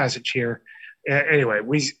passage here. Anyway,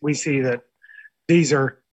 we see that these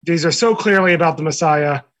are so clearly about the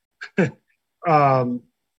Messiah.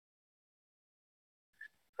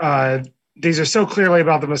 These are so clearly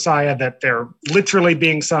about the Messiah that they're literally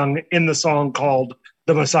being sung in the song called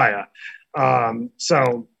 "The Messiah."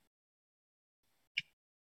 So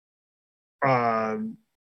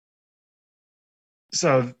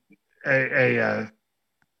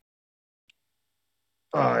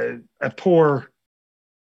a poor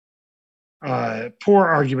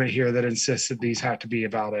argument here that insists that these have to be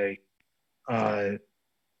about a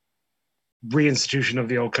reinstitution of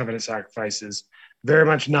the old covenant sacrifices. Very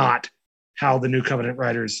much not how the new covenant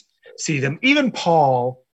writers see them. Even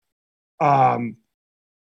Paul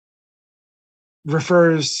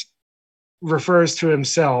refers to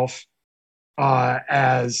himself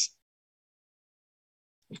as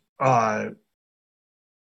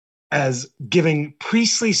giving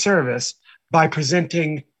priestly service by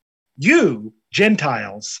presenting you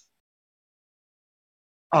Gentiles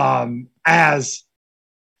as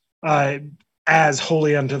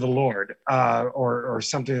holy unto the Lord, or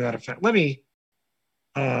something to that effect. Let me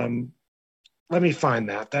find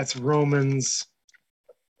that. That's Romans.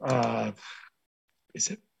 Is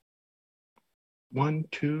it 1,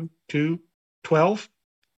 2, 2, 12?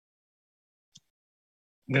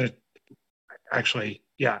 I'm gonna actually,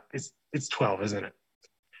 yeah, it's 12, isn't it?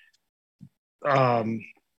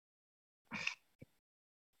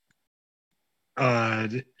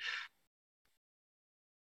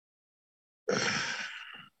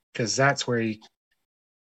 Because that's where he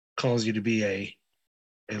calls you to be a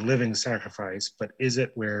living sacrifice. But is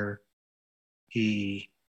it where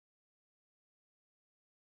he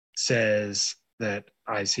says that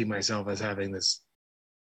I see myself as having this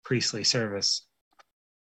priestly service?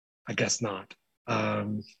 I guess not.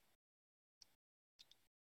 Oh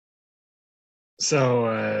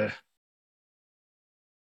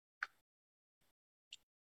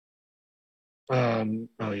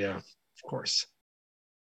yeah, of course.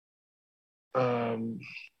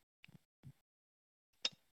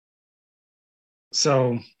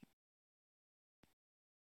 So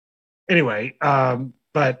anyway,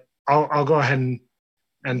 but I'll go ahead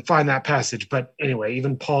and find that passage. But anyway,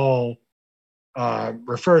 even Paul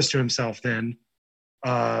refers to himself then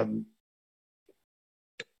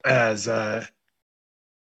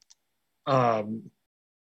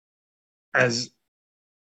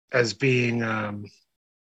as being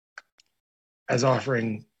as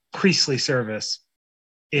offering priestly service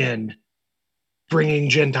in bringing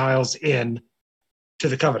Gentiles in to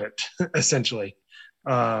the covenant, essentially.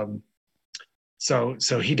 So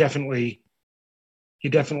he definitely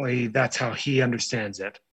that's how he understands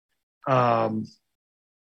it. Is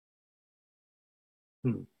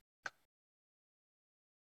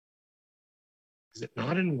it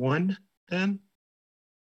not in 1 then?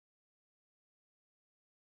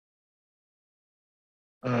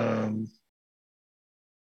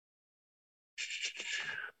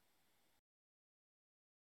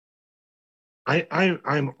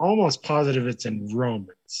 I'm almost positive it's in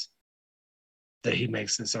Romans that he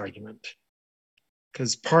makes this argument,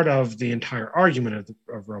 because part of the entire argument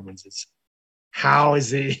of Romans is how is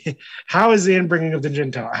the inbringing of the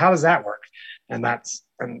Gentile? How does that work? And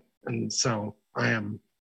so I'm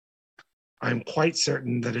quite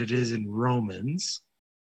certain that it is in Romans,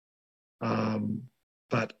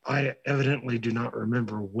 but I evidently do not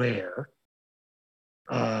remember where.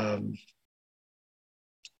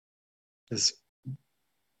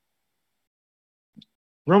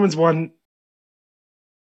 Romans 1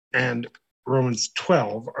 and Romans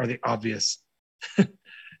 12 are the obvious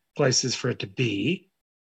places for it to be.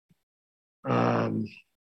 But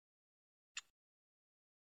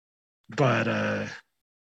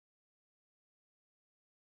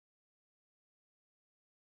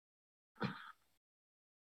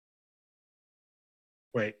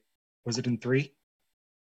wait, was it in 3?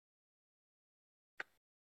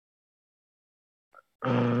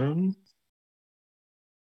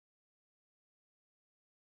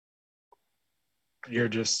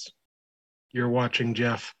 You're watching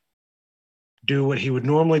Jeff do what he would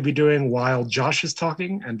normally be doing while Josh is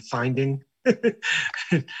talking and finding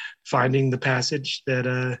finding the passage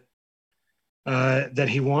that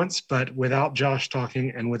he wants, but without Josh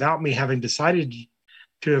talking and without me having decided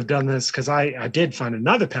to have done this, because I did find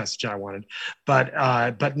another passage I wanted, but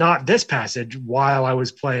not this passage while I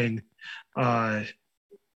was playing the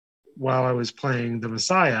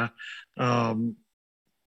Messiah.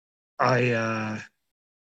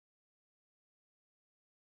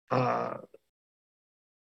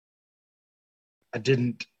 I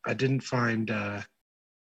didn't find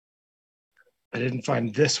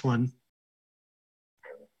this one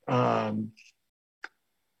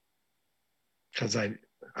because I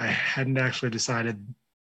hadn't actually decided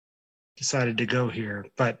to go here,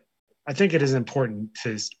 but I think it is important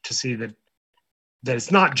to see that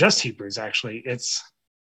it's not just Hebrews. Actually, it's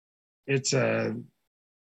that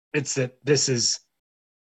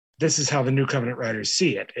this is how the New Covenant writers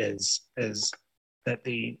see it, is that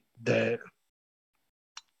the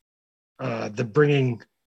bringing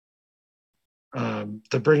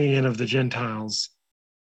in of the Gentiles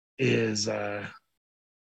is the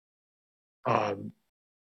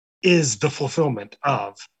fulfillment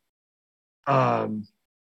of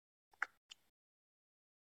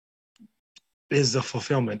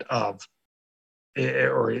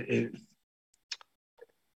or it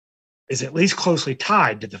is at least closely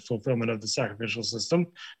tied to the fulfillment of the sacrificial system,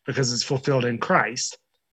 because it's fulfilled in Christ.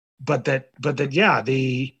 But that yeah,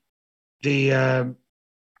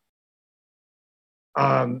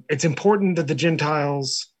 it's important that the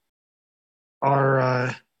Gentiles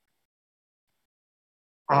are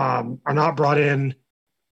not brought in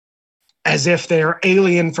as if they are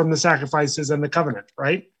alien from the sacrifices and the covenant,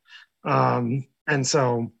 right? And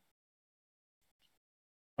so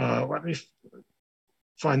let me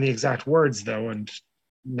find the exact words, though, and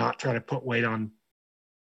not try to put weight on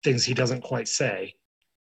things he doesn't quite say.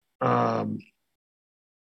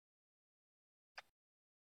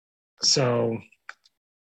 So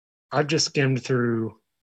I've just skimmed through.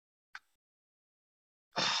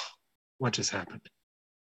 What just happened?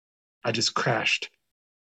 I just crashed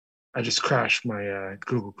my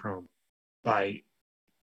Google Chrome by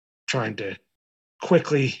trying to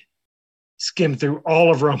quickly skim through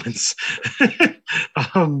all of Romans.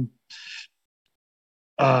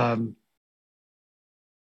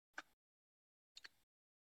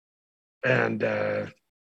 And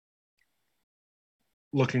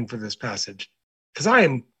looking for this passage, because I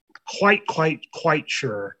am quite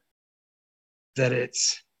sure that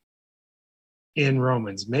it's in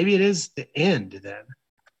Romans. Maybe it is the end then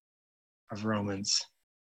of Romans.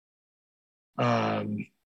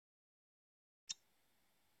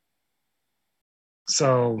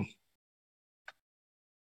 So,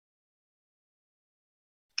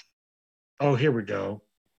 oh, here we go.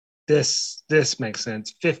 This makes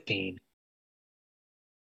sense. 15.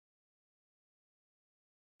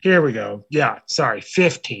 Here we go. Yeah, sorry,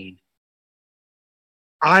 15.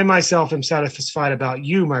 I myself am satisfied about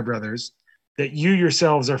you, my brothers, that you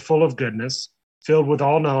yourselves are full of goodness, filled with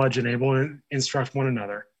all knowledge, and able to instruct one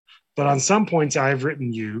another. But on some points I have written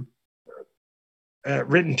to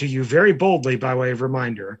you very boldly by way of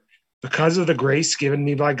reminder, because of the grace given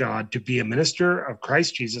me by God to be a minister of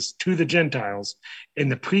Christ Jesus to the Gentiles in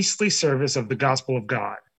the priestly service of the gospel of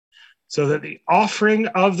God, so that the offering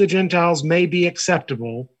of the Gentiles may be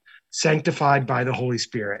acceptable, sanctified by the Holy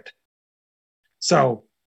Spirit. So,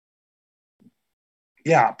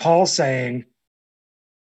 yeah, Paul's saying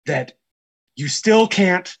that you still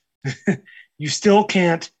can't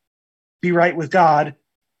be right with God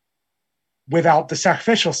without the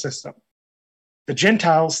sacrificial system. The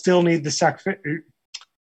Gentiles still need the sacrifice.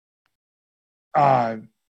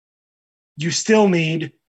 You still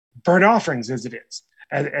need burnt offerings as it is,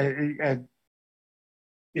 and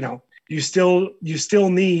you know, you still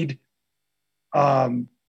need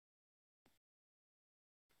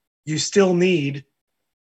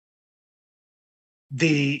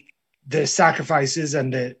the sacrifices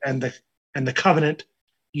and the covenant.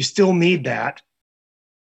 You still need that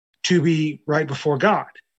to be right before God,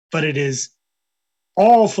 but it is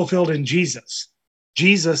all fulfilled in Jesus.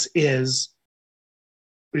 Jesus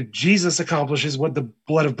accomplishes what the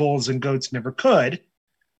blood of bulls and goats never could,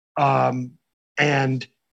 and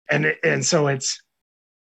so it's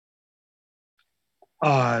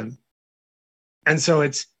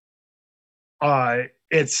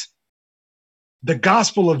it's the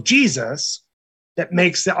gospel of Jesus that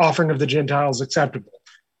makes the offering of the Gentiles acceptable.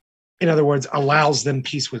 In other words, allows them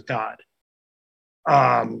peace with God.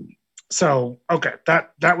 So okay,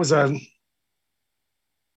 that was a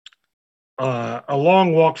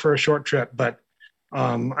long walk for a short trip, but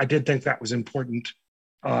I did think that was important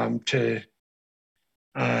to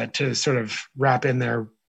sort of wrap in there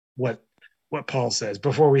what Paul says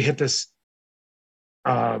before we hit this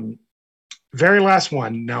very last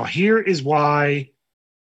one. Now, here is why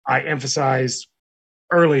I emphasized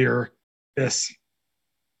earlier these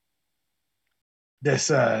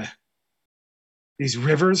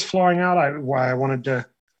rivers flowing out. Why I wanted to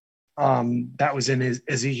that was in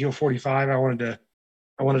Ezekiel 45. I wanted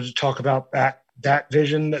to talk about that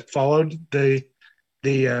vision that followed the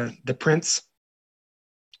prince.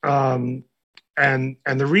 And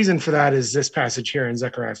the reason for that is this passage here in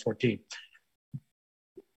Zechariah 14.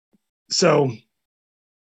 So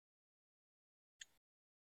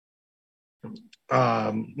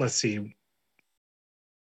let's see.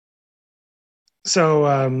 So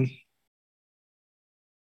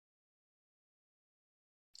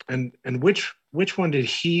and which one did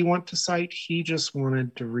he want to cite? He just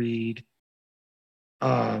wanted to read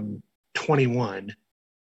 21.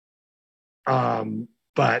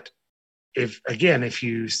 But if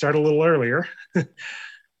you start a little earlier,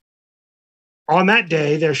 on that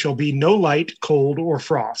day there shall be no light, cold, or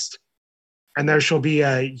frost, and there shall be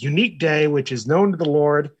a unique day which is known to the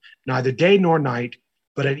Lord, neither day nor night,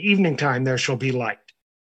 but at evening time there shall be light.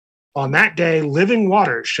 On that day living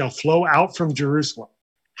waters shall flow out from Jerusalem,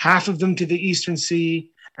 half of them to the eastern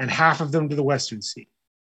sea, and half of them to the western sea.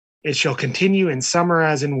 It shall continue in summer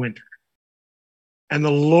as in winter. And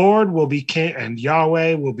the Lord will be king, and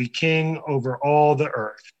Yahweh will be king over all the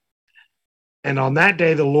earth. And on that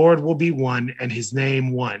day the Lord will be one, and his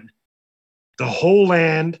name one. The whole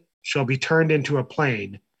land shall be turned into a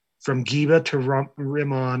plain, from Geba to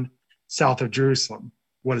Rimmon, south of Jerusalem.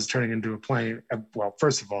 What is turning into a plain? Well,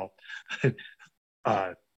 first of all,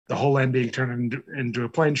 the whole land being turned into a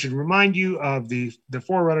plain should remind you of the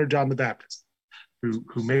forerunner John the Baptist, who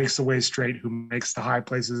makes the way straight, who makes the high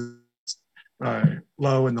places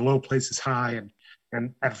low and the low places high,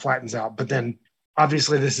 and flattens out. But then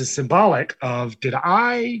obviously this is symbolic of, did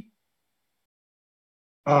I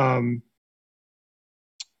am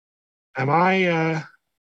I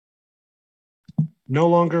no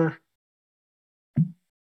longer,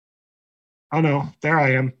 oh no, there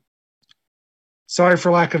I am. Sorry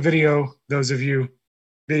for lack of video, those of you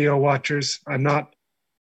video watchers. I'm not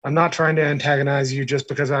trying to antagonize you just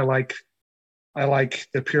because I like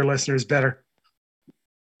the pure listeners better.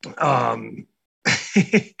 Sorry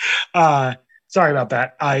about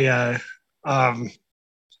that.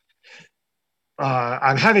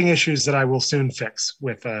 I'm having issues that I will soon fix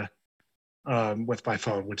with my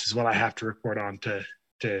phone, which is what I have to record on to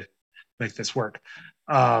make this work.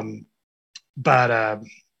 But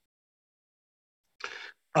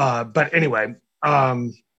anyway,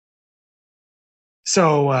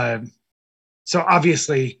 so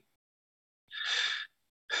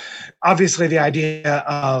obviously the idea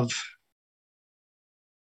of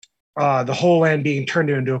the whole land being turned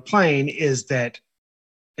into a plain is that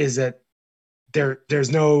there's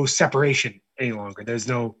no separation any longer. There's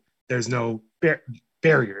no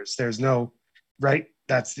barriers. There's no, right.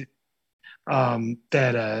 That's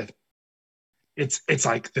it's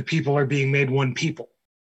like the people are being made one people.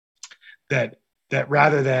 That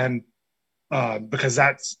rather than because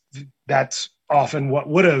that's often what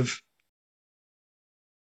would have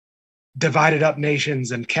divided up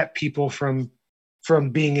nations and kept people from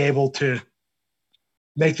being able to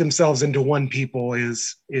make themselves into one people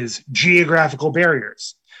is geographical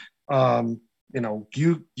barriers. You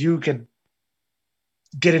could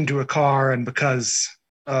get into a car, and because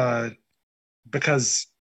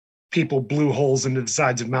people blew holes into the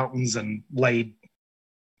sides of mountains and laid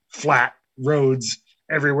flat roads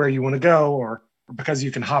everywhere you want to go, or because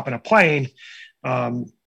you can hop in a plane,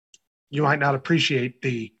 you might not appreciate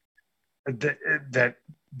that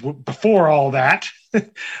before all that,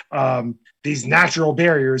 these natural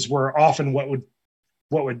barriers were often what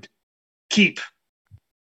would keep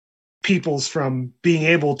peoples from being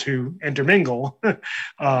able to intermingle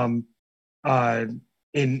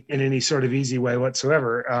in any sort of easy way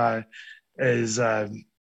whatsoever. And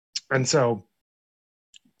so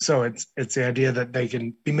So it's the idea that they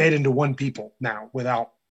can be made into one people now without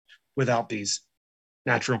these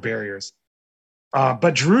natural barriers.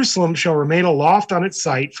 But Jerusalem shall remain aloft on its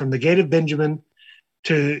site from the gate of Benjamin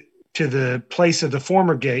to the place of the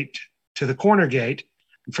former gate, to the corner gate,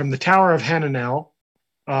 from the tower of Hananel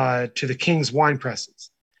to the king's wine presses.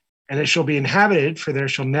 And it shall be inhabited, for there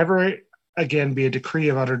shall never again be a decree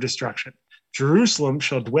of utter destruction. Jerusalem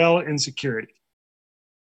shall dwell in security.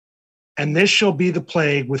 And this shall be the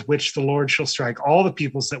plague with which the Lord shall strike all the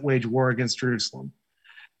peoples that wage war against Jerusalem.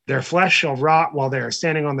 Their flesh shall rot while they are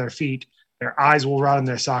standing on their feet. Their eyes will rot in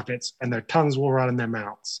their sockets, and their tongues will rot in their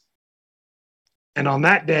mouths. And on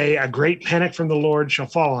that day, a great panic from the Lord shall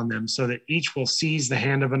fall on them, so that each will seize the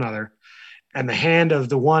hand of another, and the hand of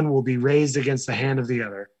the one will be raised against the hand of the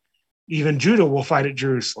other. Even Judah will fight at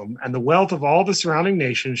Jerusalem, and the wealth of all the surrounding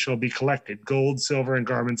nations shall be collected, gold, silver, and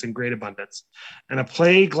garments in great abundance. And a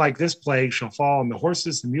plague like this plague shall fall on the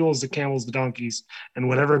horses, the mules, the camels, the donkeys, and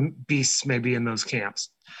whatever beasts may be in those camps.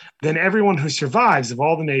 Then everyone who survives of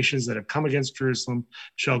all the nations that have come against Jerusalem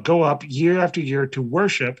shall go up year after year to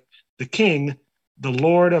worship the King, the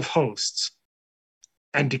Lord of hosts,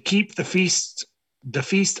 and to keep the feast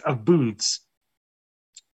of booths.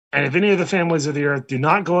 And if any of the families of the earth do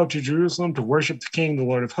not go up to Jerusalem to worship the King, the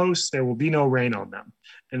Lord of hosts, there will be no rain on them.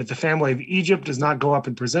 And if the family of Egypt does not go up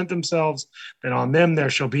and present themselves, then on them there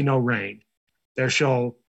shall be no rain. There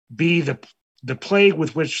shall be the plague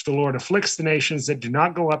with which the Lord afflicts the nations that do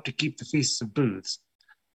not go up to keep the feasts of booths.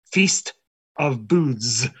 Feast of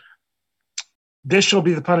booths. This shall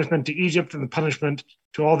be the punishment to Egypt and the punishment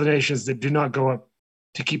to all the nations that do not go up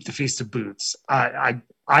to keep the feast of booths. I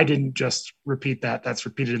didn't just repeat that. That's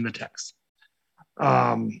repeated in the text.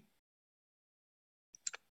 And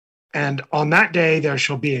on that day there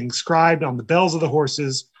shall be inscribed on the bells of the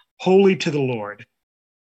horses, holy to the Lord.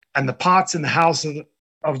 And the pots in the house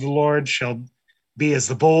of the Lord shall be as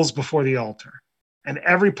the bowls before the altar. And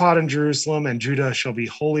every pot in Jerusalem and Judah shall be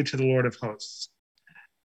holy to the Lord of hosts,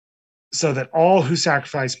 so that all who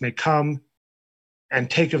sacrifice may come and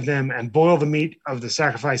take of them and boil the meat of the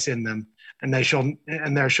sacrifice in them. And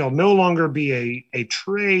there shall no longer be a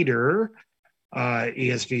trader,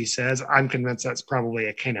 ESV says. I'm convinced that's probably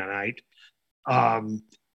a Canaanite. And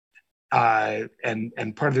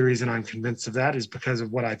part of the reason I'm convinced of that is because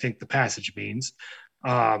of what I think the passage means.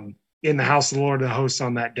 In the house of the Lord of the hosts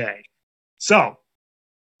on that day. So,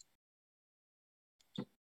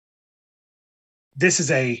 this is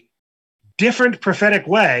a different prophetic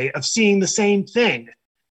way of seeing the same thing.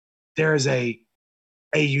 There's a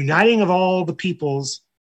uniting of all the peoples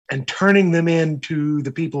and turning them into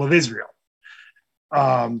the people of Israel.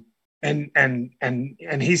 And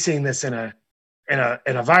he's seeing this in a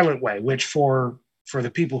violent way, which for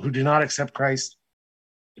the people who do not accept Christ,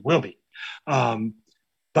 it will be.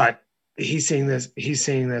 But he's seeing this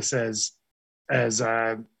as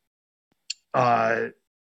the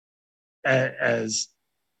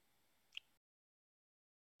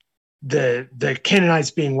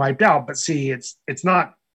Canaanites being wiped out. But see, it's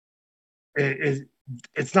not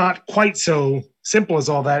quite so simple as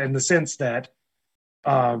all that, in the sense that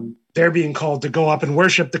they're being called to go up and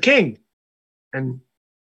worship the King and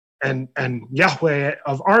Yahweh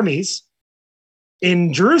of armies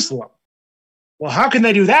in Jerusalem. Well, how can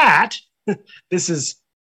they do that? This is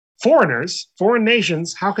foreigners, foreign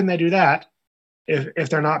nations. How can they do that if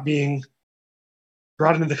they're not being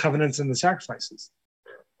brought into the covenants and the sacrifices?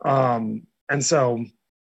 And so,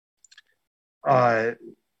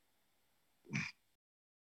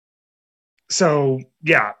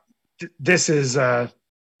 yeah, this is so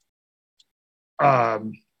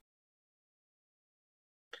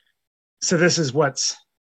this is what's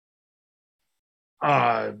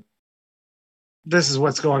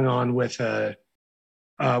going on with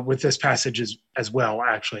this passage as well.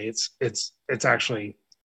 Actually, it's actually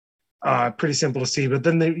pretty simple to see. But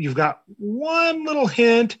then you've got one little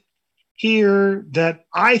hint here that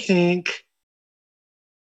I think.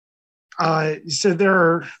 So there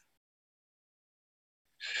are.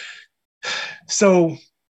 So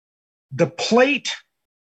the plate,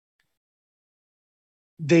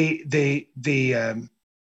 the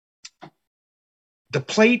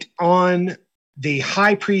plate on the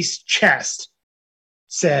high priest's chest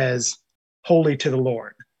says "Holy to the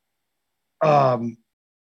Lord," and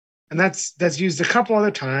that's used a couple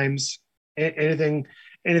other times. Anything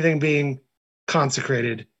being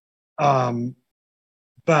consecrated, but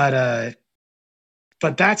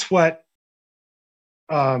that's what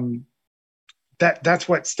that's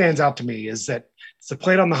what stands out to me, is that it's the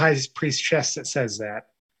plate on the high priest's chest that says that,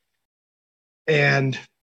 and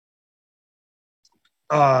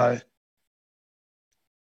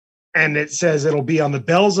and it says it'll be on the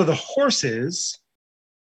bells of the horses,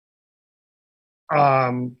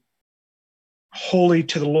 holy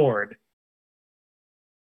to the Lord,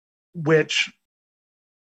 which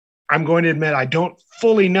I'm going to admit I don't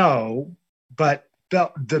fully know, but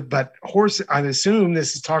horse, I assume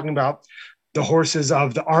this is talking about the horses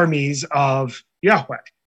of the armies of Yahweh.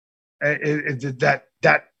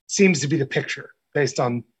 That seems to be the picture based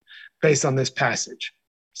on this passage,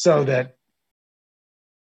 so that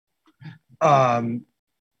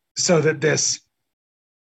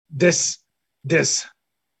this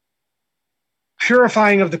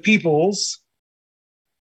purifying of the peoples,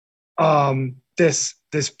 this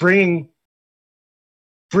bringing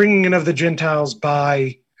in of the Gentiles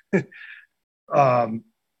by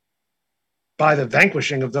by the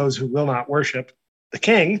vanquishing of those who will not worship the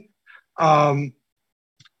King,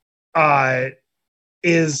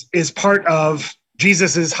 is part of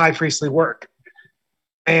Jesus's high priestly work.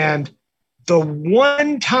 And the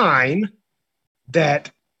one time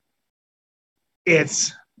that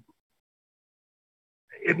it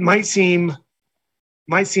might seem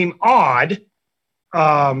odd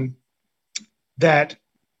that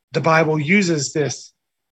the Bible uses this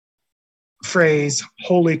phrase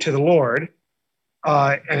 "holy to the Lord,"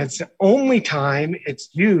 and it's the only time it's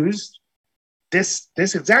used. This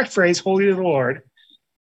exact phrase "holy to the Lord"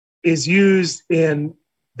 is used in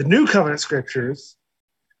the New Covenant scriptures.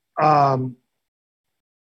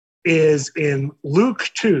 Is in Luke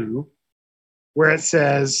 2, where it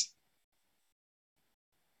says,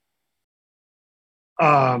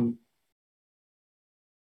 and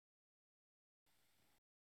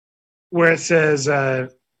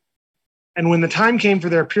when the time came for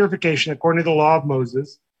their purification according to the law of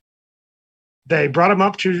Moses, they brought him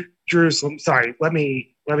up to Jerusalem. Sorry, let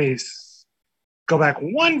me go back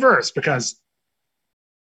one verse, because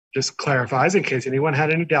just clarifies in case anyone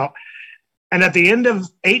had any doubt. And at the end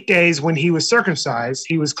of 8 days, when he was circumcised,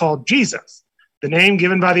 he was called Jesus, the name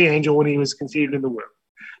given by the angel when he was conceived in the womb.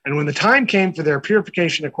 And when the time came for their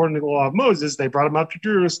purification according to the law of Moses, they brought him up to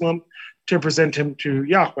Jerusalem to present him to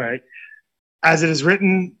Yahweh. As it is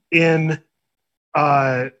written in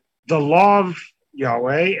the law of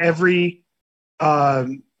Yahweh,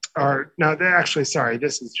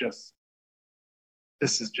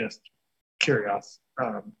 this is just curious,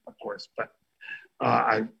 of course, but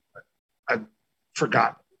I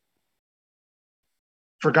forgot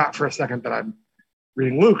for a second that I'm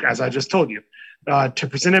reading Luke, as I just told you, to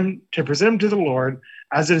present him to the Lord,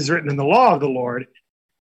 as it is written in the law of the Lord.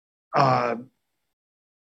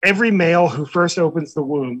 Every male who first opens the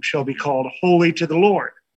womb shall be called holy to the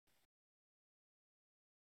Lord,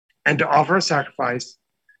 and to offer a sacrifice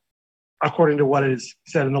according to what is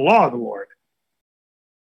said in the law of the Lord.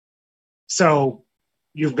 So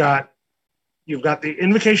you've got the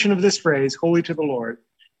invocation of this phrase, holy to the Lord.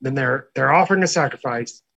 Then they're offering a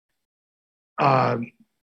sacrifice, a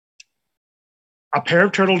pair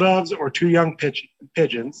of turtle doves or 2 young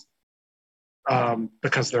pigeons,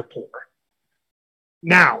 because they're poor.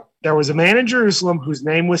 Now, there was a man in Jerusalem whose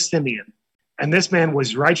name was Simeon, and this man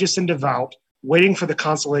was righteous and devout, waiting for the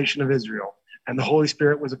consolation of Israel, and the Holy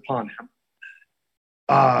Spirit was upon him.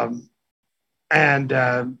 And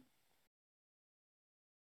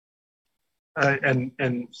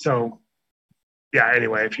so, yeah,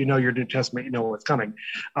 anyway, if you know your New Testament, you know what's coming.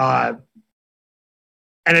 And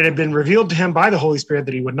it had been revealed to him by the Holy Spirit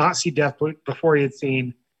that he would not see death before he had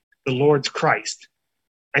seen the Lord's Christ.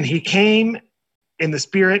 And he came in the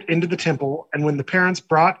Spirit into the temple, and when the parents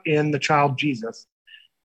brought in the child Jesus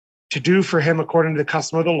to do for him according to the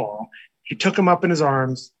custom of the law, he took him up in his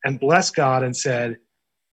arms and blessed God and said,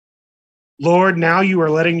 Lord, now you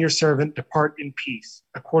are letting your servant depart in peace,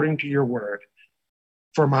 according to your word.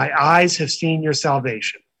 For my eyes have seen your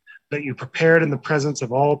salvation, that you prepared in the presence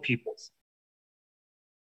of all peoples,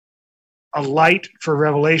 a light for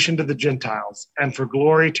revelation to the Gentiles and for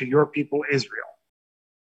glory to your people Israel.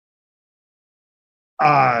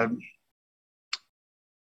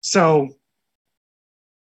 So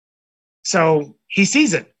he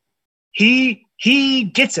sees it. He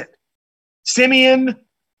gets it. Simeon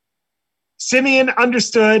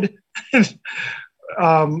understood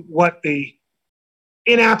what the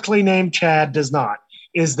inaptly named Chad does not,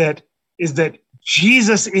 is that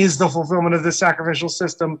Jesus is the fulfillment of the sacrificial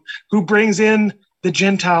system, who brings in the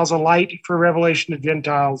Gentiles, a light for revelation to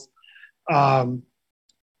Gentiles,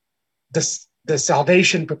 the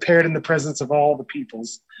salvation prepared in the presence of all the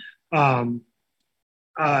peoples.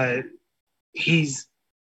 He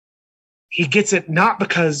gets it not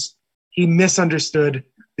because he misunderstood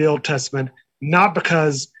the Old Testament, not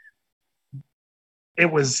because it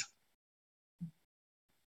was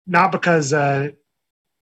not because the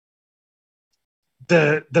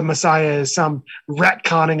Messiah is some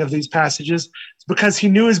retconning of these passages. It's because he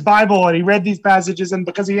knew his Bible and he read these passages, and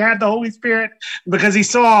because he had the Holy Spirit, because he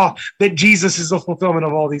saw that Jesus is the fulfillment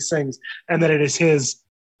of all these things, and that it is his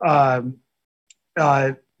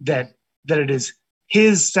that it is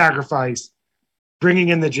his sacrifice, bringing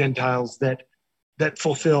in the Gentiles, that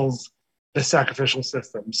fulfills the sacrificial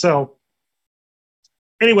system. So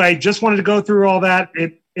anyway, just wanted to go through all that.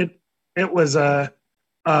 It was a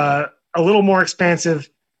little more expansive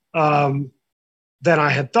than I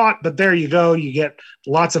had thought, but there you go. You get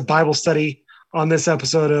lots of Bible study on this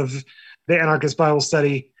episode of the Anarchist Bible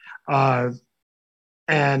Study, and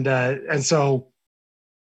so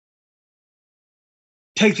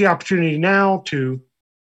take the opportunity now to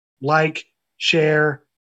like, share,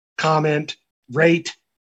 comment, rate,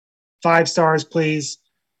 5 stars, please,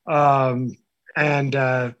 and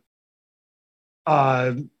yeah.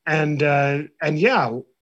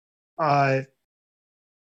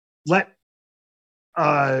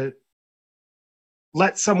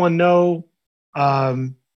 Let someone know,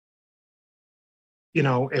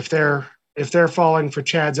 if they're falling for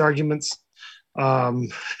Chad's arguments, that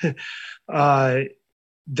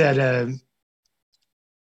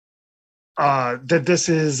this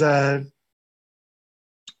is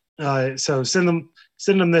so send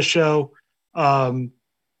them this show.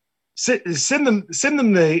 Send them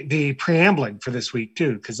the preambling for this week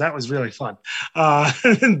too, because that was really fun.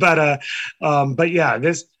 But yeah,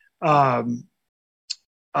 this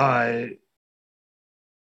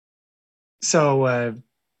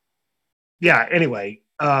yeah. Anyway,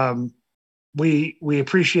 we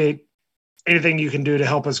appreciate anything you can do to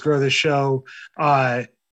help us grow this show.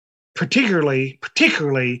 Particularly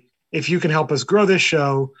if you can help us grow this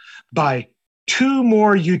show by 2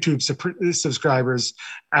 more YouTube subscribers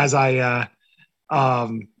as I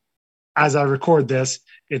record this.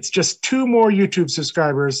 It's just 2 more YouTube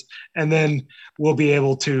subscribers, and then we'll be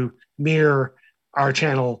able to mirror our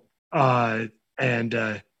channel and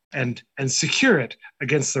secure it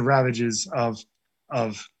against the ravages of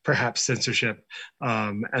perhaps censorship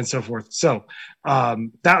and so forth. So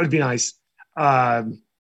that would be nice.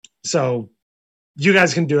 So you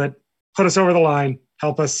guys can do it. Put us over the line.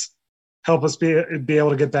 Help us be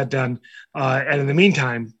able to get that done. And in the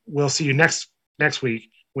meantime, we'll see you next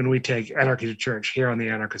week when we take Anarchy to Church here on the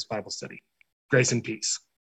Anarchist Bible Study. Grace and peace.